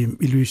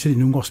iluisali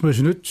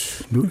nungorsmasunut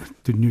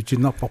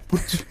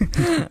tunniutinnarparput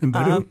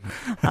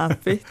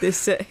appi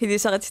tassa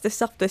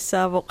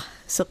ilisaratissassartassaaavoq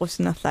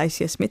sequssuna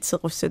flaasiasmit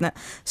sequssuna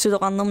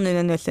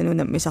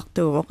suloqarnernunanuallanuna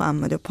misartuuvoq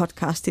aammalu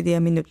podcast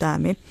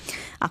iliaminutaami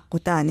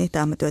aqqutaani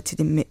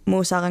taamatuatilimmi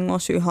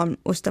muusaaranngorsuihorn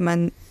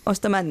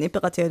ustamaanni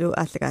peqatialu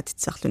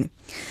aallagaatitsarluni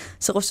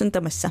sequssun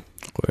tamassa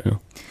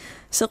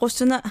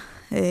sequssuna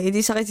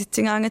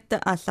ilisarititsigaangatta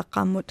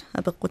ааllaqqaammut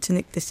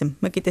apeqqutinik tassam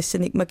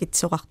makitassinik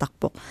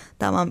makitsoqartarpoq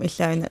taamaam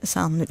illaavina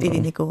saarnut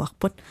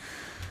ilinikuarput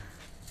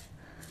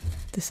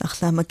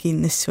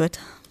tassarlaamakiinnassuat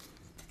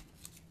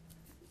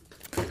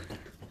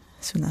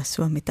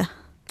sunaassuamita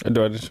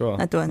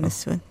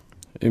atuannassuat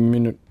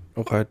imminut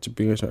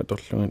oqaatsipigasa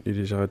atorlungan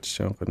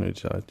ilisaratissaан qanu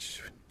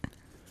ilisaratissuit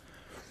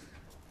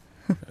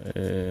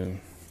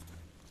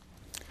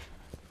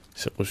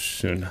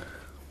sequssuna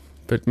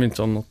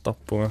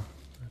badmintonertarpuga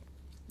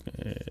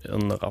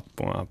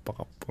erneqarpuga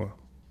appaqarpuga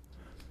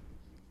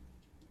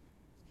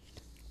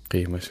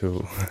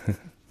qiimasuu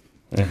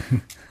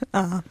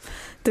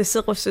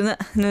tassequssuna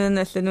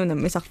nunanallanuna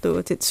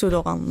misartuutit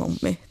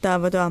suloqarnermi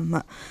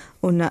taavatuamma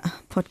una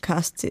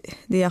podcast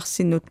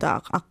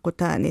liarsinnuttaaq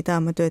aqqutaani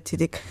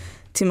taamatuatilik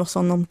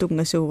timersornerm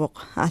tungasuuvoq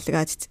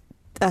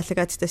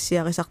ааллагаати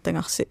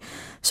тассиарисартангарси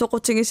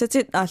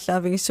соқутигисатит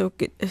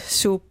ааллаавигиссууггит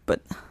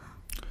сууппат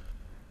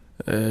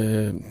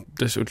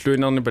тас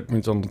уллуинарни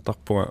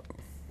badmintonertarpuga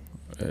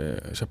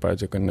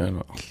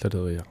сапаатаканнаана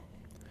арлалериа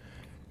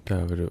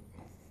таавалу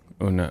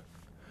уна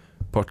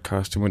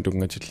podcast имун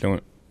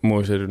тунгатиллуга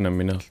муусалу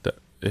намминерта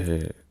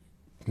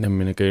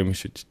наммина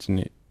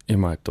каимиссутитсини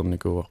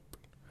имаатторникуарпа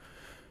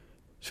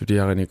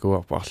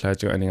сулиариникуарпа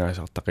арлаатига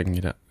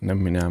анигаасартақингила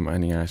намминаама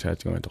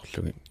анигаасаатига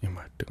аторлугин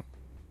имааттуга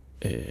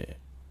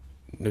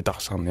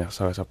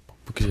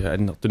нутарсарниарсарисарпа кися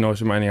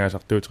аннертунерусима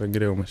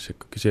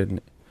анигаасартуутеқингилауmassакку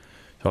кисианни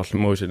соорлу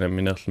муусана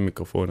минерлу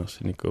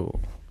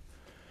микрофонерсиникуу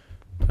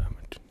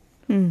таамат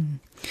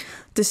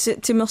тасси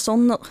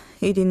тимерсорнер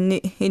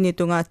илинни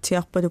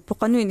инитунгаатсиарпалу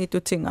поқану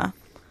инитутингаа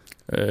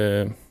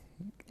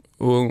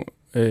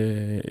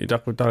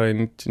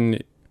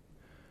илақутаринитсинни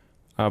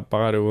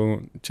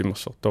ааппаралугу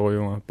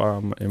тимерсорторуйунга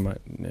параама има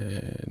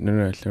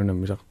нунааллуна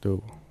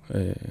мисартуугу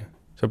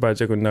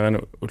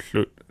сапаатакуннерану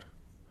уллут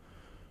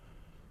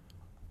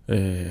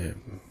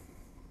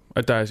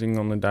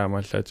атаасингорна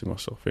таамааллаа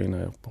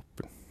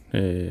тимерсорфинаajorparput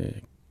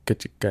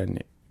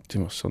катиккаани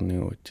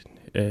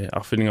тимерсорнигуутсинни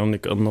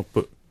арфинингорник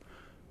ернерпу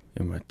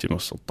има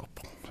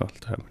тимерсортарпо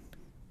саалтааман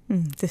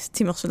тас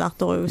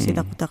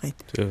тимерсулаарторуйусилақутарит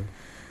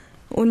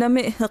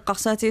унами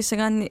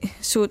эққарсаатигиссагаанни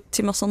суут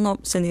тимерсорнер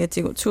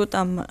санигатигут суут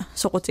аама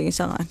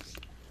соқутигисараан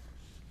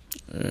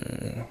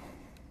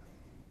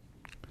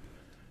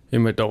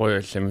има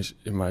торуялламис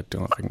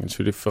имааттугақангин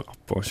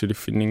сулиффеқарпу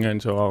сулиффиннингаан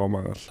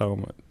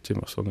соораарумаангерларума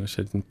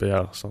тимерсорнерсатин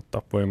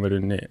пиаарсартарпу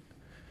ималунни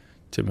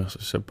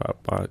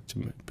тимерсуссапааппаа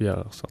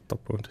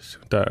пиаарсартарпу тассу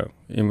таа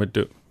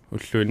имату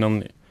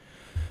уллуинерни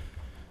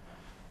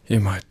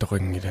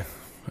имаатторингила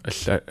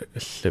аллами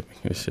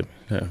иссами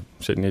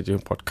сеннитиу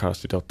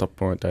подкаст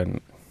итортарпуга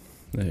таан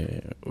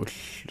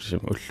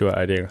уллуа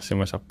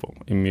алиангерсимасарпу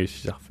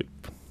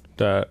иммиуссисарфиппу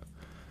таа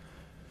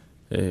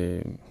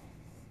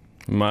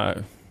ма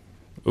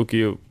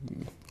укиу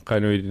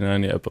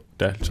кануидинаани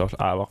апертаал сорл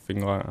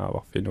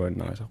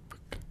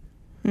ааварфингуаннаасарпак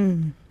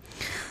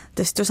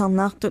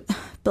тастусарнаартут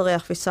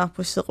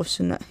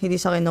периарфиссаарпуссеқуссуна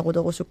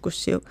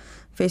илисаринерулерусуккуссиу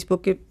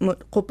фейсбукки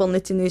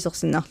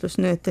группернитинуисерсиннаарлус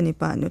нуаттани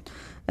паанут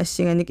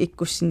ассиганик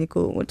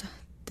иккуссиникуугут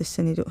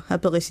тассанилу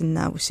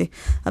аперисиннаавуси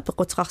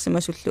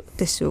апеқутеқарсимасуллу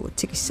тассуугут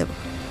тикиссава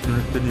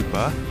нуаттани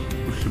паа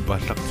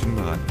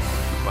уллупааллартиммерат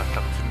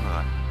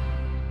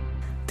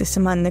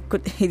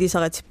тассамааннаккут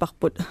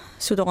илисаратиппарпут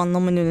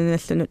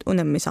сулоқарнерминунаналлунут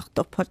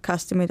унаммисартор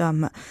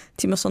подкастимилаама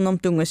тимерсорнерм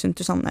тунгасун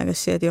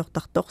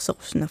тусарнаагассиалиортартор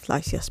серуссуна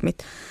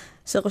флайсиасмит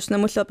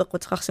серуснамулла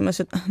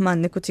пеқутеқарсимасут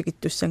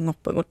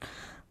мааннакутигиттуссангорпагут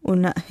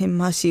уна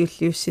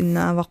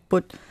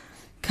иммаасиуллиуссиннааварпут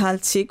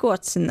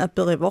калтигуатсин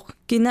аперивоқ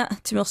кина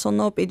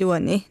тимерсорнеруп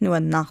илуани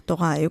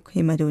нуаннаарторааюк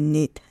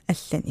ималуунниит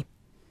аллани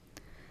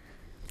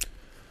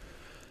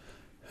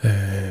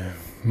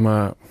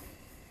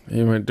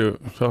Имаду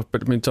соор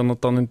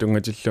бадминтоннэртарнин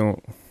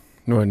тунгатиллугу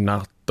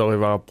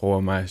нуаннаартторивара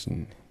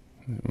проамаасын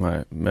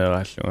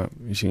мерааллуга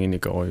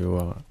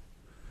исигиникоруйуара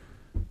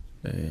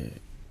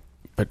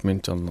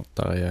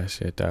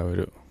бадминтоннертариаасиа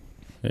таавалу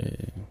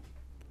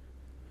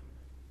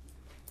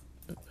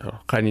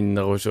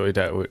каниннерусу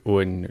ита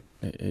уанну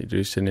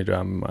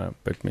илуиссанилуамма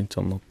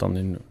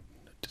бадминтоннертарнинну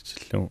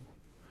татиллугу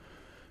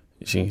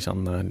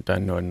исигисарнеран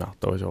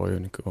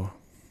тааннуаннаарторисориуникуа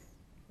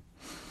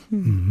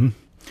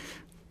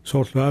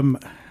соорлаама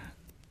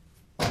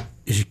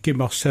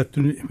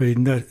исиккимарсааттуни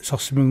малинна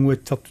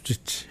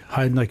сарсимангуатсартутит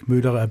хайнерик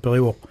мюллер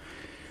апериуоқ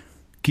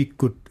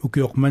киккут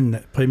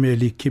укиорманна премиер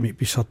лигкими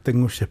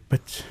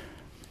писсартангуссаппат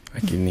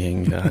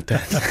акиннингилаата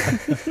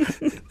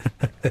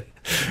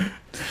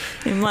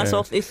имма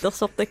сорт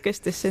иллерсортаккас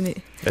тассани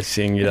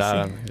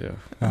ассингилаами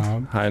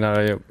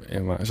хайнериу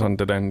има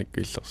сондалаанникку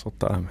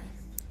иллерсортаами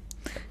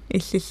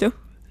иллиллу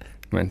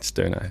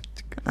манстойнаатик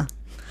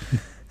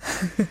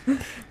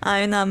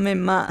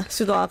аинааммимма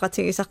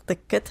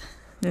сулуақатигисартаккат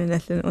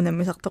нуналлун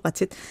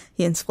унаммисартоқатит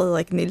Jens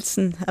Frederik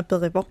Nielsen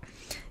аперипо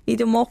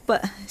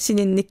идуморпа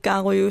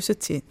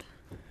сининниккааруйуусутиит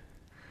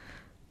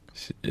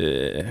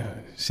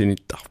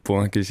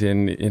синиттарпуа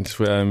кисианни Jens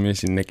Frederik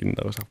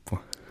синнакиннерусарпуа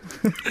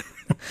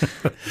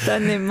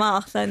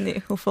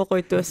таннимаарлани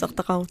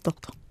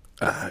уфоқуитуассартақарутторто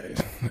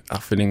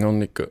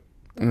арфилингорникку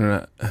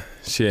нуна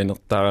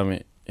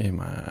сианертарами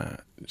има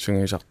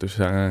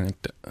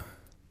сунгисартуссаагаангатта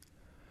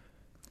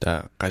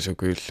та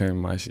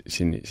qasukuyulluimmaa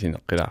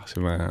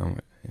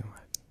sinеqqilaarsимаагаама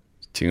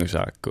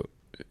тигусаакку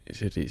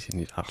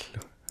силисинилаарлу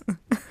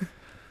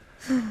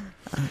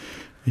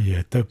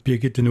я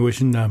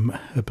таппиакитануасиннаама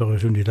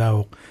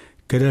аперисунилаавоқ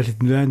Kalaallit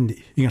Nunaanni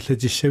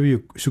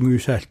ингерлатиссавиук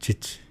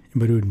сунгиусаалтит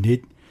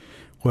ималуунниит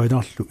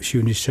қуанарлу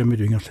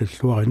сиуниссамилу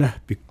ингерлаллуарина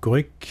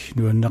пиккорик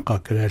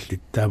нуаннақаа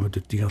Kalaallit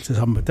тааматут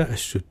ингерласармата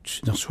ассут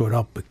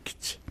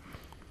нерсуалаарпаккит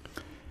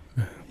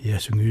я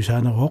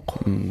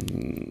сунгиусаанероқ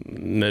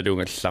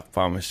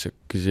налунгалларпаамассак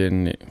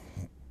кисианни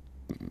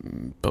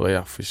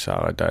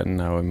периарфиссаара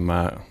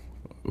тааннаавимма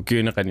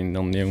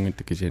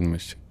укиунеқаниннерниунгит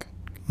кисианмассак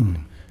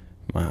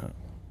ма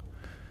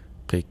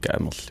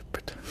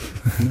qikkaamерлippat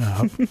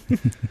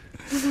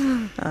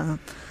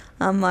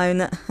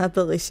аммаина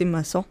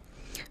аперисимасо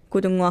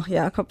кулунгуар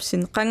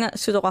Якобсин qanga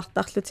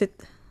сулоқартарлутит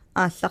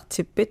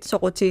ааллартиппит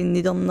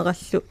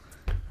соқутииннилернераллу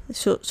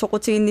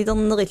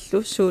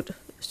соқутииннилернериллу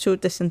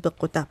суутассан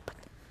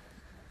пеққутааппат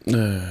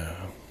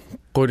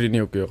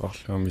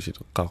quliniukiuqarluami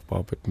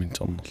siteqqaarpaa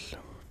badmintonnerlu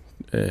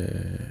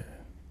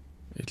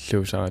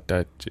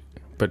иллуусаратаатти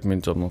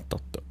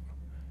badmintonnertartu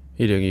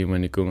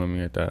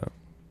илагииманикунгамига таа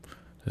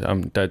ам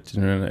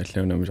таатсинуна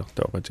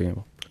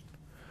аллаунамисартуақатигимарпа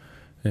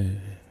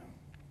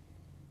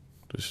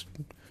тус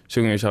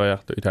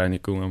сунгисариарту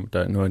илааникунгам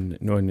таа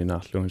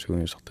нуаннинаарлугу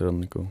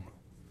сунгисартилерникуунга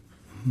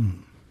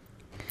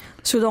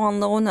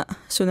сулоқарнеруна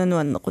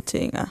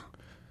сунануаннеқутиингаа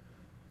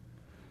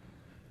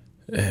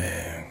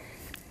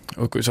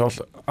окей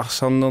сорл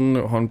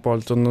арсарнерну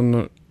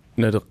håndboldернерну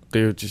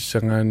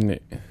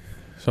налеққиутиссангаанни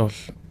сорл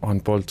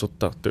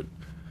håndboldтертарту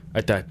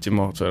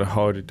атаатсимоортула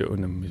хаалиту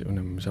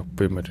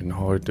унаммисарпуиматуна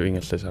хаалиту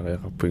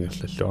ингерласариақарпу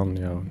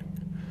ингерлаллуарниаруни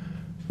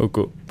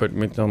уку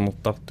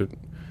badmintonnertartut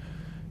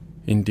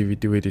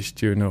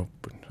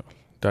индивидуалистиунерпут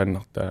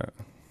тааннартаа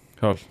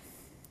сорл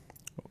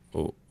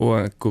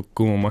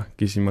уаккуккума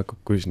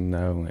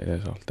кисимакуккусиннаавунга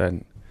иласорл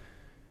таан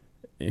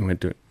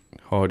имату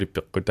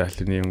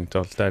хаалиппеққутааллуниунгу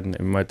тоорлаанна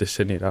имма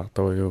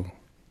тассанилаарторюу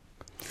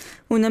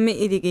унами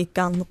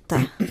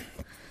илигиккаарнертаа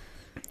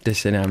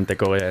тассанаам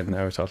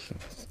такориааннаау сорл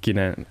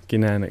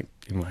кинаана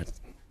имаат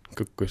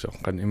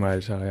куккусоққан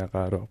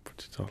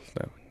имаалсариақаалуарпут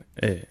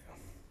тоорлаавна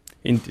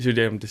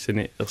интисулиам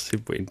тассани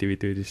ерсиппу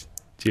индивидуалист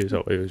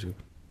тиусориусу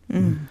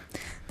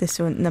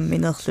тассуун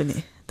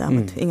намминерлүни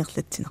таамат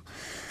ингерлатсинер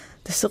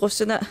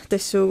тассеқуссуна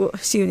тассуугу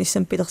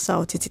сиуниссан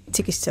пилерсаарутит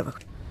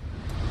тикиссавагут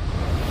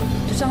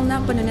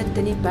тусарнааппа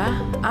нунаттанипаа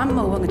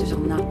аамма уанга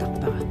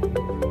тусарнаартарпара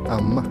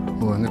аамма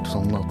уанга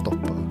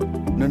тусарнаартарпара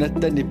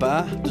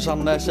нунаттанипаа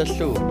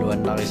тусарнаассаллуу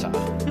нуаннарисаа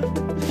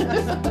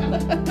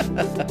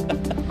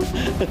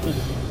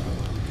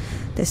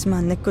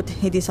тасмааннаккут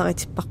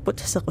хилисаритиппарпут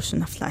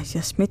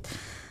сеқуссунафлаасиасмит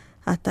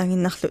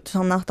аатаагиннарлу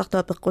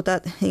тусарнаартартуа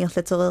пеққутаат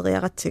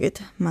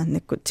ингерлатерериаратсигит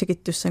мааннаккут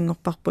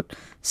тикиттуссангорпарпут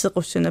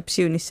сеқуссунап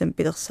сиуниссан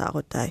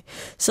пилерсаарутаи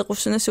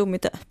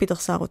сеқуссунасуумита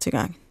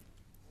пилерсаарутигаанги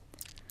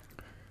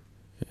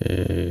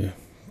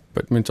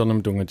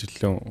badmintonam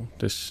tungatilluu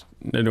tas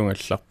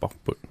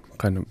nalungallarparput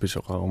qanum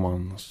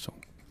pisoqarumаарnersu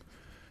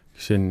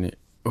kisanni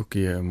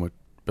ukiaamut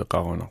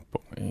peqarunarpu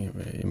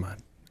imaat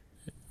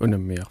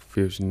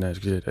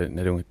unammiarfiusinnaasukisala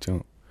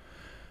nalungatsigu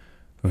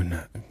una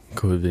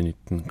covid-19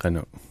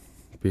 qanu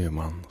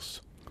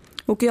piamaarnersu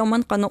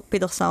ukiorman qanu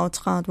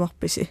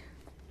pilersaaruteqaatuarpisi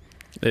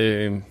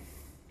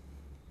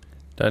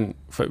tan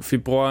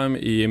februar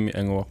EM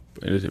anguarp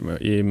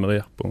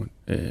EM-riarpungut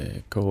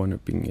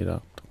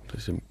coronapingilaar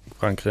tasum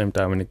Frankrig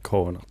taamani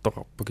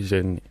coronartoqarpu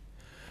kisaanni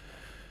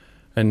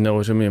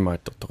annerusumi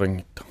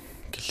maattortoqingitta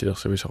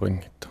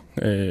killilersavisoqingitta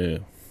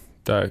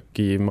der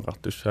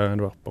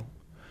giimmeqartussaanuarpo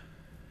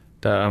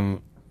der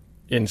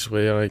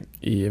inspirering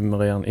i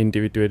emerian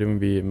individuelle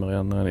vi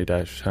emerian i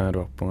der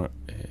saanuarpunga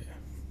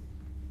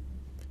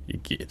i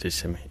det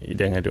som i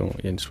den er du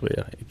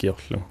inspirerer i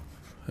giorlu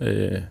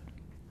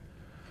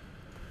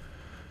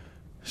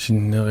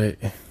sinere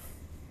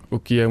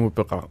ukiamu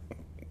beqa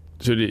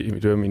suli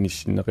du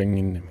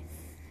ministerinningen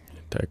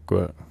der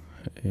går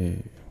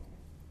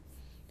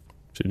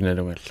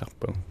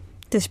синналугалларпу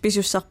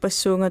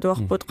тасписуссарпассуунга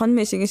туарпут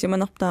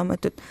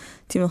qanмисигисиманартааматут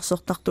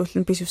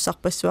тимерсортартууллун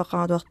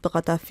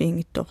писуссарпассуақаратуарпеqa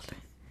тааффиингитторлу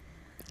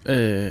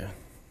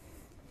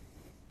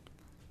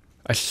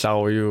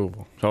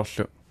аллааруйуу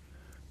соорлу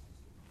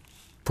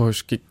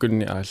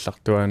пооскиккунни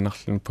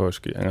ааллартуааннарлун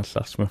пооски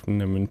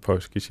ангерлаарсмафнамин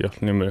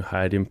пооскисиорлниму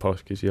хаалим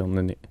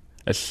пооскисиорнани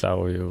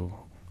аллааруйуу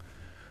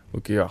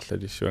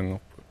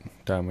укиарлалиссуангорпу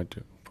таамату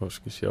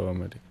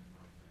пооскисиорамали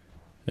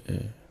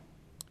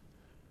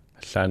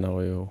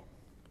аллаанаруйуу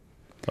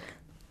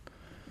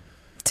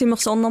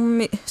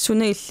тимерсорнэрми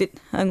сунаиллит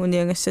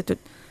ангуниангассатут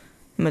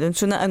ималун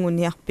суна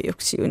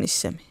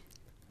ангуниарпиуксиунissami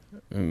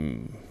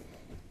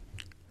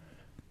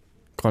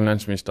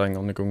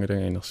Grønlandsministeringer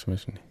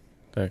kungidangainерсимасуни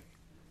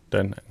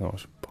тан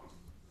ангорсуппа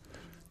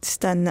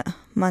станна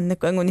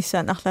мааннаку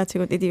ангунissaan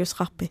арлаатигут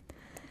илиусqarpit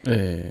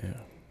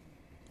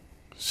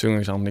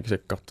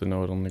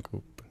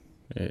сунгисарниксаккартунерулерникууппа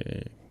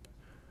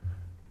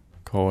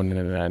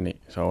кооннелаани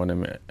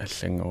саунами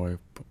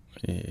аллангориуппа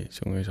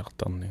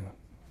сунгисартарнигу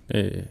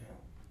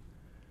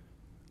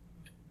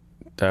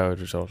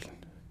таурусоор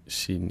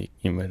синик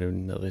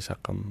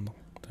ималуннерисақарнер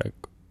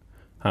таакку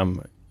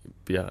хаама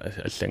пиа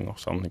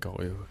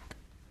аллангорсарникориуак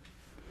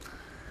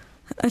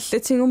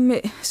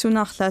аллатингумми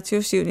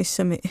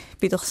сунаарлаатиусиунissami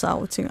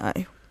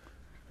питерсаарутингааю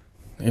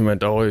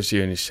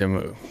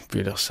иматорюсиунissami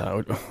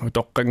питерсаарут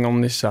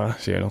тоққангорниссаа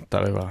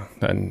сиунертариваа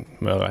таан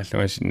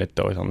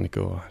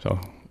меэраллугасиннатторисарникуа со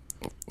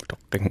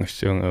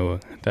тоққангуссуунгава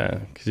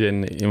таа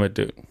кисианни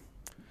имату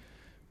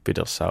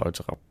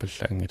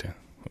питерсаарутеқарпаллаангила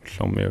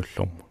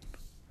уллормиуллорму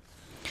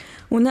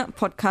уна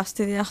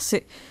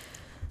подкастилиарси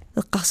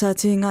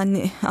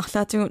эққарсаатиингаанни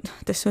арлаатигут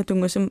тассуа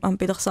тунгусум ам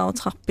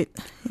питерсаарутеқарпит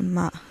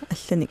имма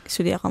алланик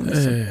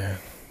сулиақарнисса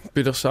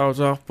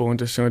питерсаарутеқарпуун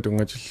тассуа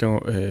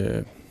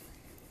тунгатиллугу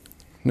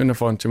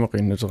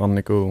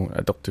нунафаантимеқиннутерарникуу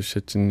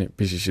атортуссатсинни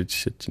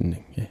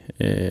писисутиссатсинник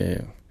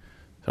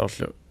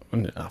соорлу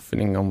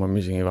арфинингорма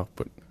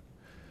мисигиварпут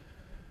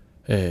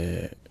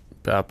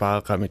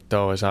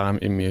паапаақамиттоорисаарами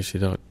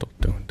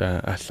иммиусилерутторту таа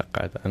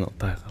ааллаққаата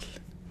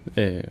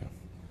анертаақарли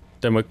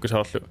тамакку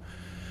соорлу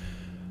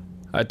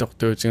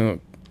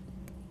атортуутингу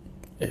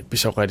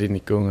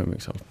писоқалиникуунгами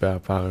соор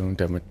паапаариун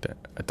таматта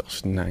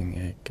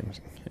аторсинаангиакками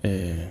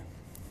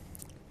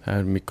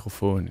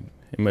микрофон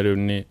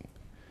ималунни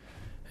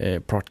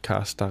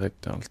broadcasterit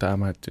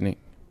таамааттуни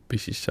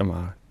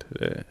писиссамаат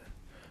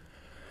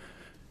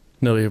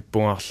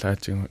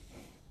нериуппунгаарлаатигу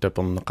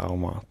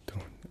тапернеқарумаарту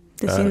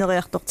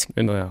тасинериартортик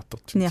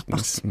инериартортик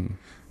ниарпарс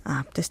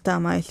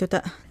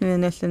тастаамаиллута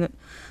нунаналлунут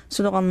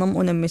сулеқарнерм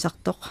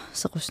унаммисартоқ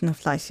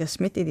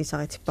сеқуснафлайсиасмит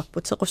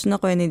илисаритиппарпут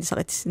сеқуснеқуяни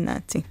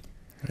илисаритиссинаатсиг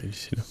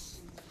аисила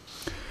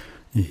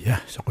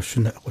ja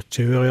сеқуссуна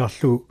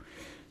ақутсивериарлу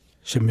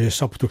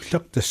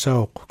самиассарпутуллеқ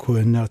тассаоқ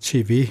QNR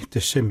TV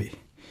тассами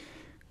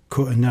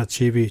QNR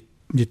TV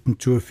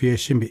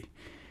 1982-ми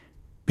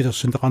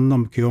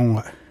питерсинеқарнерми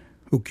киунга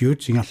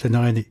укиут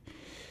ингерланерини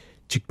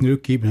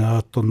технологи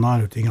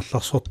минаартторнаанут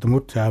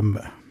ингерларсортумут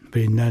таама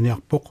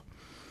пиннааниарпоқ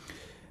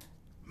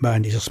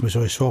маани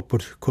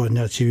исерсмасорисуарпут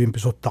QNR TV-м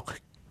писортақ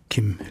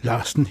Kim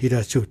Larsen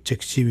хилаасуут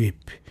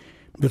текстивип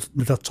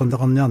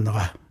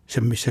нутартсернеқарниарнера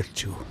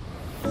саммиссалтигу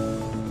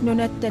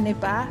Nunatta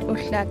nipaa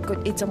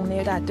ullaakkut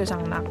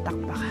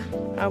iтерниулаатусарнаартарпара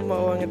аама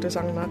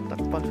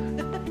уангатусарнаартарпара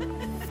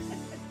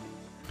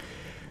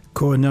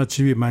QNR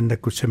TV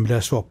мааннаккут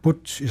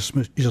саммилаасуарпут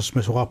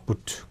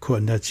исерсмасораарпут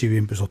QNR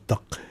TV-м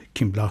писортақ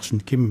Kim Larsen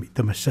Kim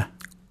тамасса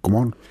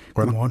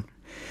Godmorgen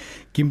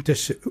Kim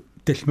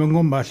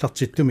талмангорма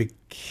ааллартиттумик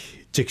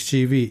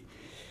текстиви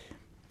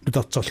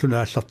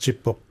нутартерлуна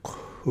ааллартиппоқ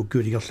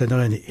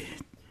уккулигерланерини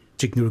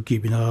технологи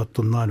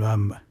бинераартторнаану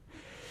аама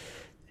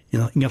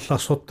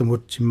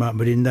ингерларсортумут тимма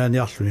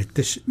малиннааниарлуни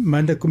тас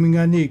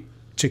маанаккумингаани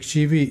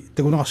текстиви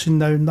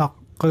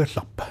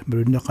такунеқарсиннаавиннааққагалларпа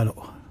малуннеқано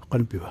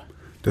қанпива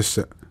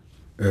тасса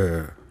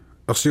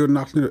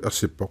ерсиуннаарлуни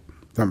ерсиппоқ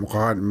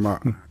тамоқараанма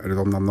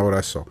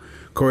алернарнерулаассоо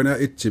коина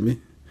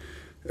итсими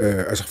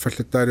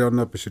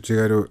асерфаллаттаалиорнаа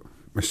писсутигалу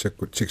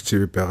массаккут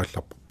текстиви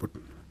пеаралларпарпут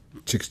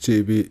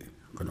текстиви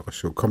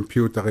канеқассуу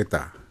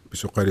компьютерита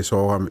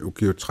писоқалисоорами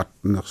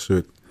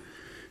укиутеқартнерсуут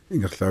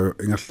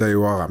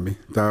ингерлаюарами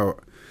таа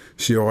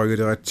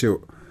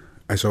сиорагилератсиу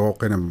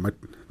асооқинаммат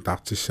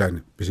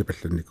таартиссаани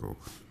писипалланникуу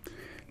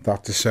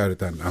таартиссаали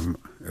таан аама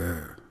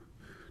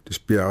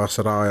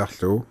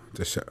диспиарсалаариарлуу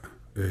тасса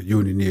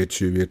юни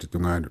 29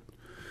 тунгаанут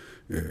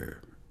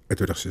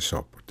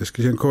атулерсиссаарпут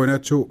таскисиан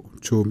коонатсу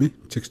туми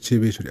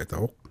текстиви сули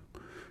атаоқ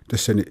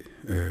тассани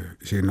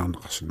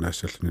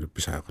сигинаарнеқарсинаассаллуни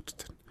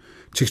писаақаттат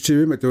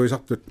текстиви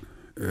матуисартут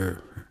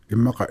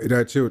иммақа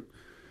илаатиут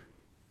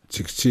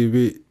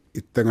текстиви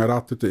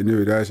ittangalaartut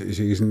inu ilaasa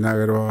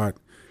isigisinnaagaluaraat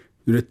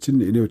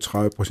nulatsinni inu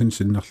 30%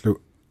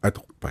 sinnerlu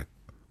atorpaat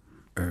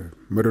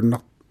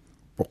malunnar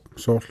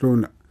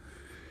soorluuna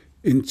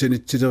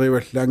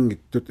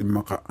internettilerivallaangittut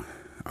immaqa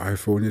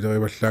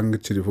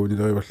iPhone-ilerivallaangit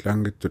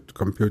telefoon-ilerivallaangittut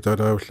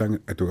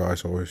computer-ilerivallaangit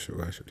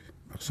atugaasoriussugaasuli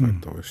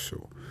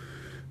arsaattorussuu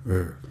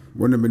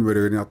munamin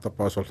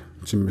valganiartarpaasor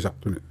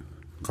timmisartuni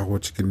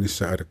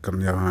qaruutikinnissa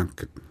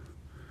alakkarniaraankat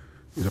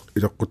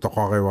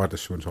ileqqutaqariwaa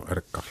tassuun sor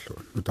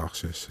alakkarluun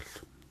nutaarsiassallu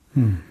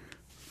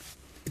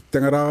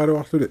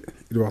ittangalaaraluarluli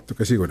iluartu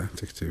kasiguna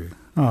tiktivi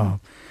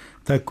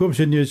taakkum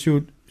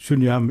sinniasuut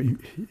suniaami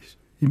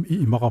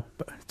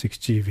imaqarpa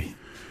tiktivi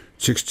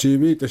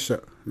tassa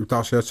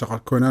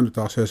nutaarsiatsaqarkuunaa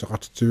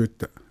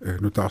nutaarsiasaqartitiviutta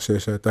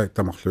nutaarsiasaatai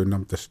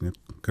tamarluunnarm tassni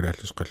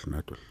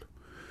kalaallisqallunaatullu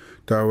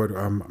taavalu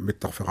aamma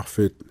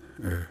mittarfeqarfiit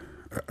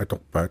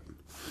atorpaat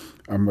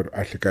aammalu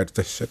aallakaat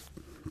tassat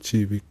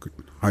tiiviikkut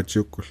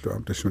raatiukkullu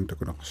aam tassuun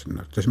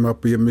takunaqarsinnaat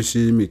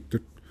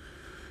tasmaappiammissiimiittut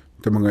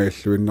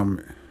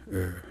tamangaialluinnarmi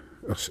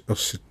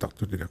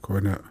ersittartut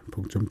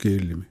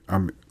ilakuna.kiillimi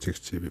aammi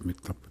tiktivi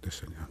mittarpa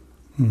tassania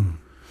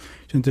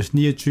sen tas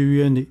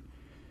 29-ani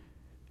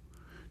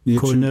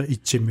kona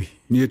itsimi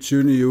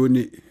 29.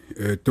 juni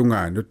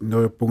tungaanut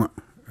nerippunga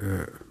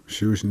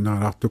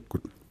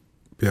siusinnaarartukkut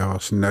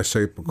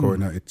piararsinnaassagippu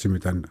kona itsimi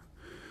tanna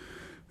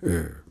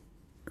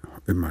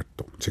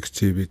immaatto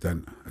tiktivi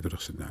tanna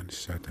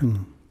atulersinnaanissаа tanna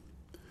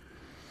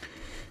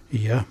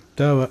ja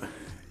taava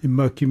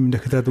immaakimna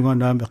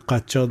katatungaanaami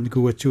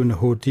eqqaatsaarnikugatsiuna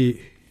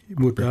huuti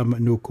mutaama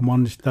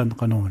nuukkumarnistaan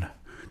qanuuna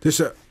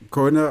tissa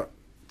kona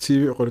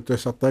TV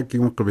qolutassartaa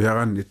kiguqqi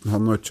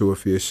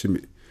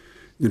 1982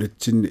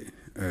 nulatsinni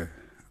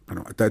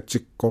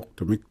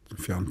ataatsikkoortumik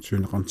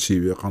fiarnsuuneqarn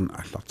TV-eqarn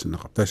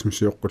аллартинеқар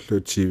таасмсиоққуллуу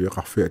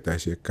TV-еқарфиа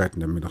таасиаккаат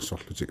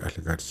намминерсорлутик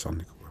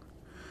аллагаатиссарникуа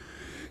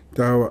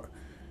таава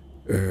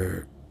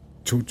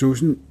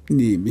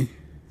 2009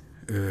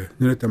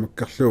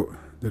 нунатамаккарлуу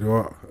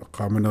талуа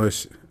эққааманерис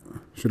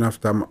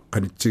сунафтаама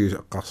қанитсигис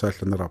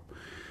эққарсаалланерап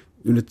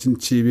нунатсин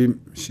TV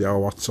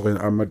сиаруартерин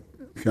аамат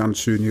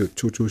fiarnsuuniu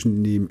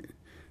 2009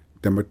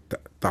 tamatta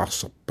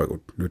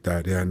taarsarpagut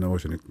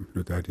nutaaliaanerusnik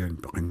nutaaliaan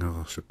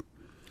peqangerersut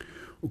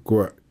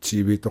ukua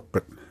TV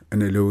toqqat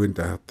analogin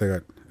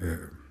tahartagat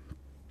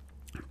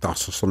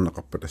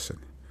taarsarserneqarpa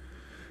tassani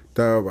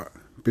taava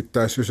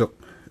pittaassuseq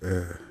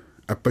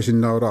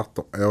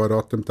appasinnaaulaartoq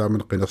ajaluartum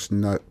taamane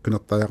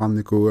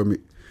qinertaajaqarnikuugami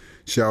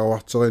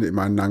siaruarterini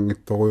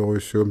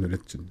imaannaangittoriuruissuum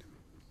nulatsinni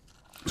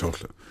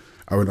soorlu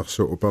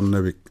awanersu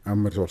upernavik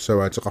aamma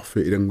sorsavaatiqarfi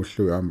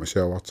ilangulluga aamma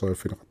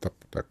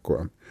siaruarteriuffineqartarpu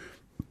taakkuam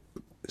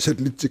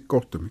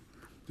satellitsikkortumi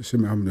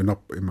tassimi aamma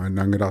nunarpa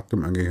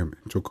imaannaangilaartum angigami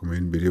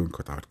 2,1 million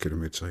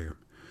kvadratkilometerigami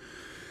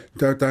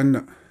taana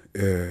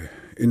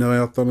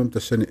ineriartarnum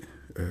tassani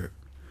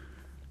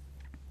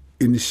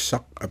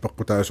inissaq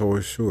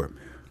apeqqutaasuruissugami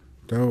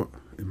taa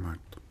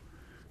imaatto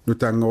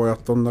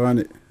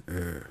nutaangoriartornerani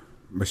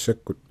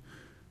massakkut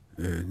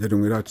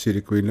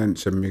nalungilaatsilikuillan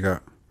sammiga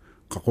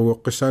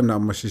qaqueqqissaana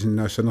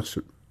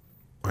ammassisinnaassanersut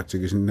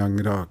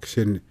qatigisinnaangilaa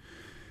kisianni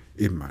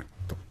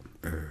immaatto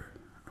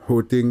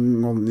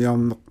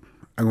huutingorniarneq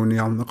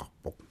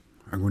anguniarneqarpoq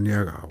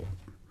anguniagaavo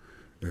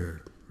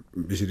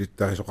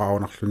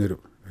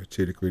bisilittaasoqaarunarlunilu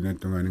tilikuillan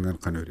tungaanigaan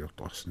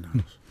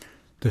qanuliortoarsinnaaners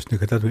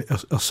tasnikatatu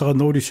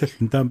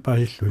ersaqanuulissallun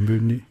taampaasillu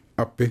immuunni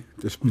appi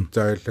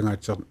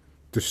taspittaagallagaatser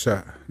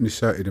tussaa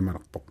nissaa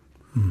ilimanerpoq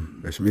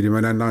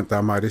ilimanannaan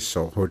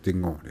taamaalissoo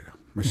huutingornila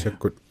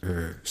massakkut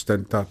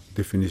standard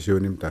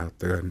definitionim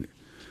tahartagaanni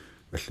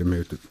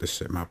allamiutut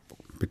tassa maappo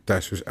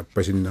pittaassus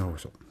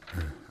appasinnaarusoq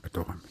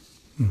atorami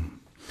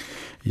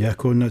ja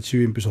kona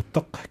tivim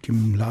pisortaq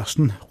Kim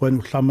Larsen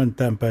ruanullarman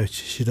taampaat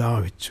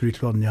silaaravit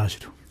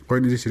sulilluarniaasilu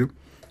qoinilisilu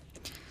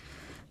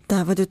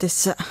taavadu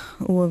tassa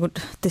uagut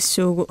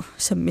tassuugu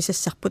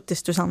sammisassarput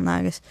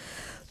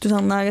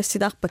tusarnaagas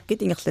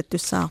silaarpakkit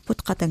ingerlattussaarput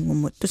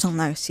qatangummut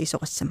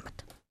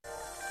tusarnaagassiisoqassammat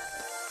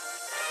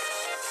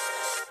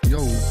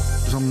Jou,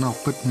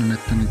 tusarnaarpat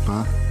Nunatta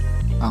nipaa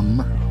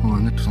aamma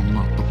huanga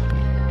tusarnaartorpa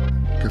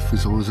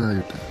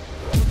kaffisorusaayuta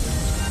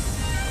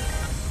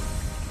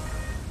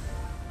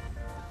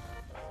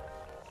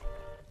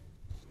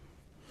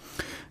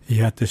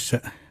ja tassa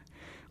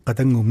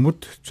qatangummut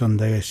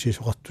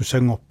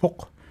tusarnaagassiisoqartussangorpoq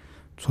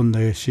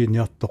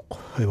tusarnaagassiiniartoq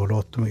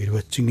evoluortuma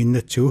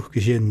iluatsinginnatsigu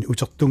kisianni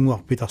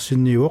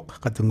utertunguarpitarsinniuoq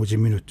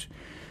qatangutiminut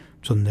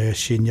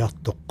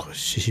tusarnaagassiiniartoq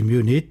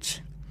sisimiuniit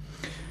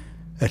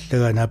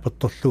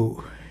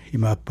аллагаанааперторлуу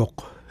имааппоқ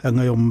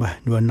ангайорма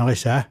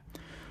нуаннариsaa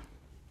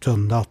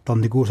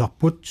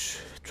торнаартарникуусарпут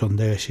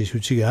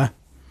торнагассисутигаа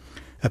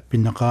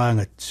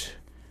аппиннеқараангат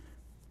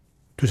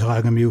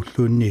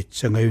тусараангамиуллуунниит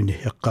сангаюни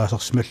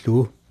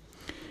эққаасарсималлугу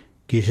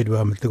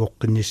кисалуамал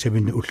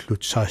такоққинниссаминна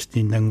уллут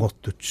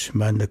саастииннангортут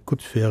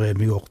мааннаккут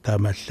фериамигоқ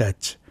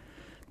таамааллаат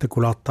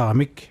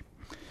такулаартарамик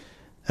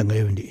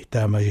ангаюни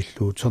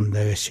таамасиллуу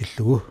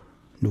торнагассиллугу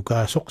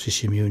нукаасоқ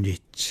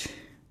сисимиуниит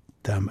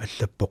таама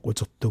аллаппоқ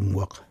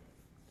утерtunnguaq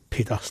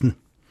Petersen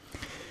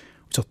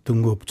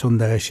утерtunnguup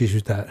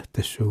торнагассисута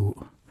тассуу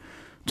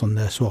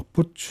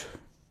торнаасуарпут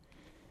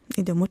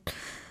идумут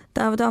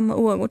таавдаама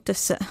уагут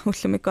тасса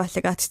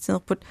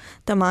уллумиккуаллагаатитсинерпут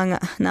тамаанга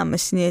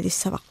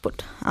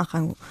наамассиниалиссаварпут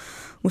аақангу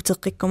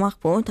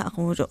утеққиккумаарпугут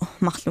ақурулу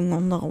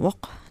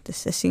марлунгорнеруоқ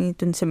тасса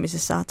сигитун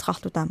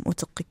самисассаатеқарлу таама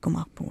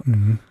утеққиккумаарпугут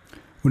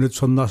унат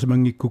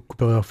сорнаарсимангиккукку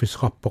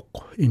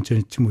периарфиссеқарпоқ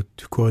интернеттимут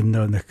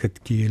куаннаанаккат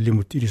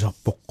кииллимут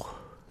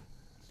илисарпоқ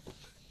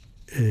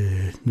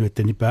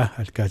Nunatta nipaa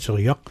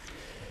алкаатериақ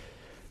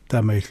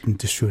таамаиллун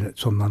тассуна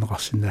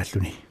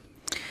сорнаанеқарсинааллуни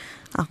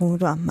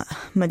aquluamma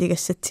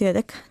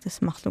maligassatialak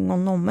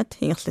tasmarlungornormat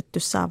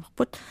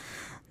ingerlattussaavarput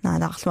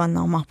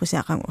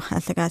naalaarluannermarpusiaqangu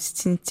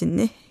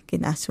allagaatitsinitsinni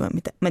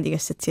kinaassuami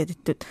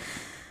maligassatialittut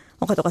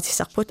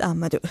oqatoqatissarput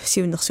aammalu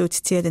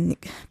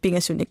siunnersuutitialannik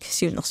pingasunik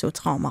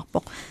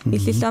siunnersuuteqarmarpoq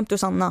illillaam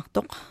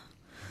tusarnaartoq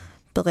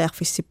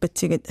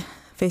periarfissippatigat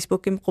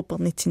Facebook-im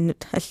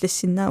qupernitinnut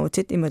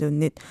аллассинаагутит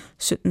ималуннит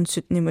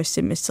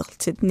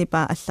сутнимуссиммиссерлтит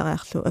нипаа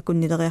аллариарлу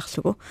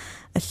акуннилериарлугу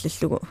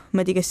аллаллугу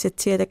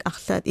малигассатсиалак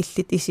арлаат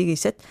иллит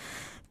исигисат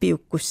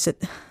пиуккуссат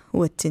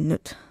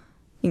уатсиннут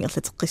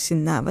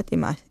ингерлатеққиссиннаават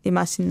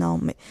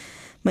имаассиннаарми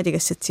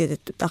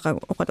малигассатсиалаттут ақагу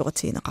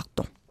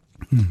оқалоқатигинеқартор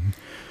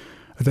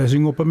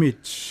атасингорпамит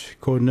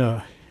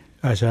кона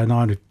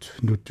асаанаранут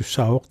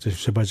нуттуссаавоқ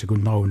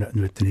сапасакуннаруна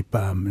Nunatta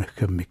nipaa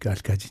каммик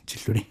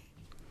алкаатитсиллуни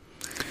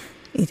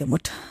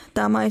идумут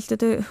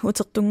таамаиллуту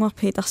утертунгуар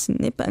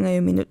питарсиннип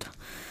ангаюминут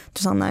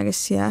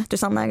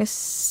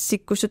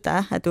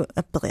тусарнаагассиккусутаа ату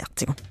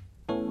аппериартигу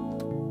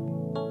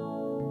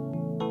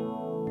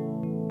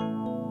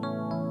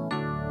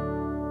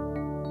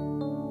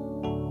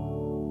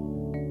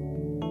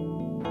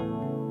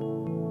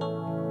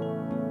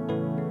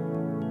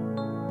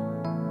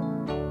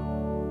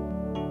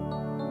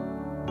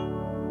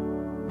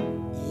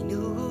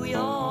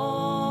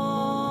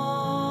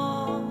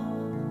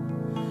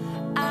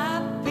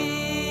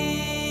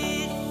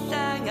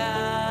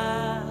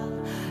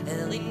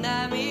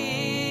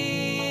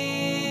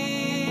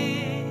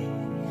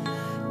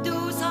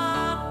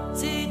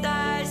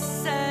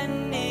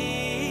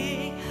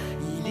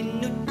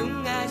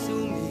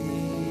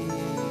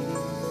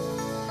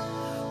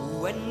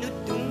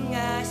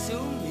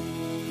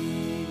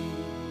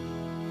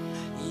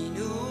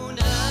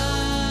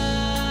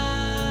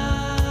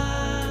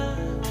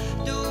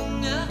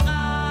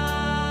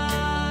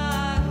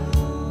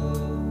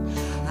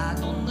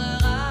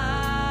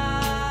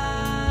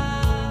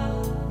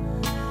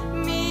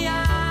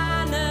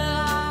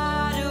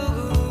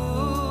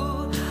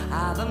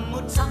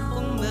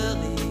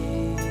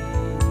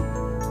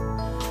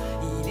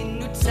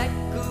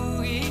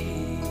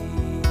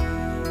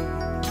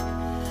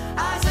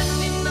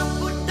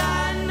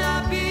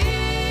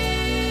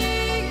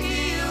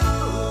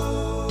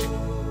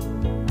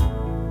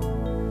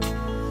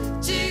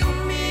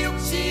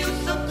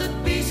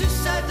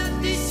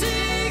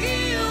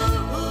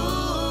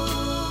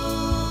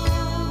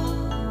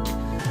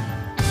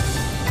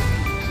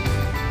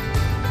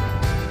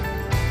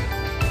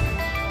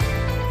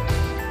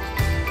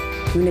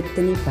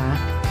Nunatta nipaa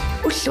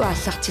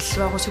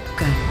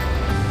ulluaallартиллуарусуккаа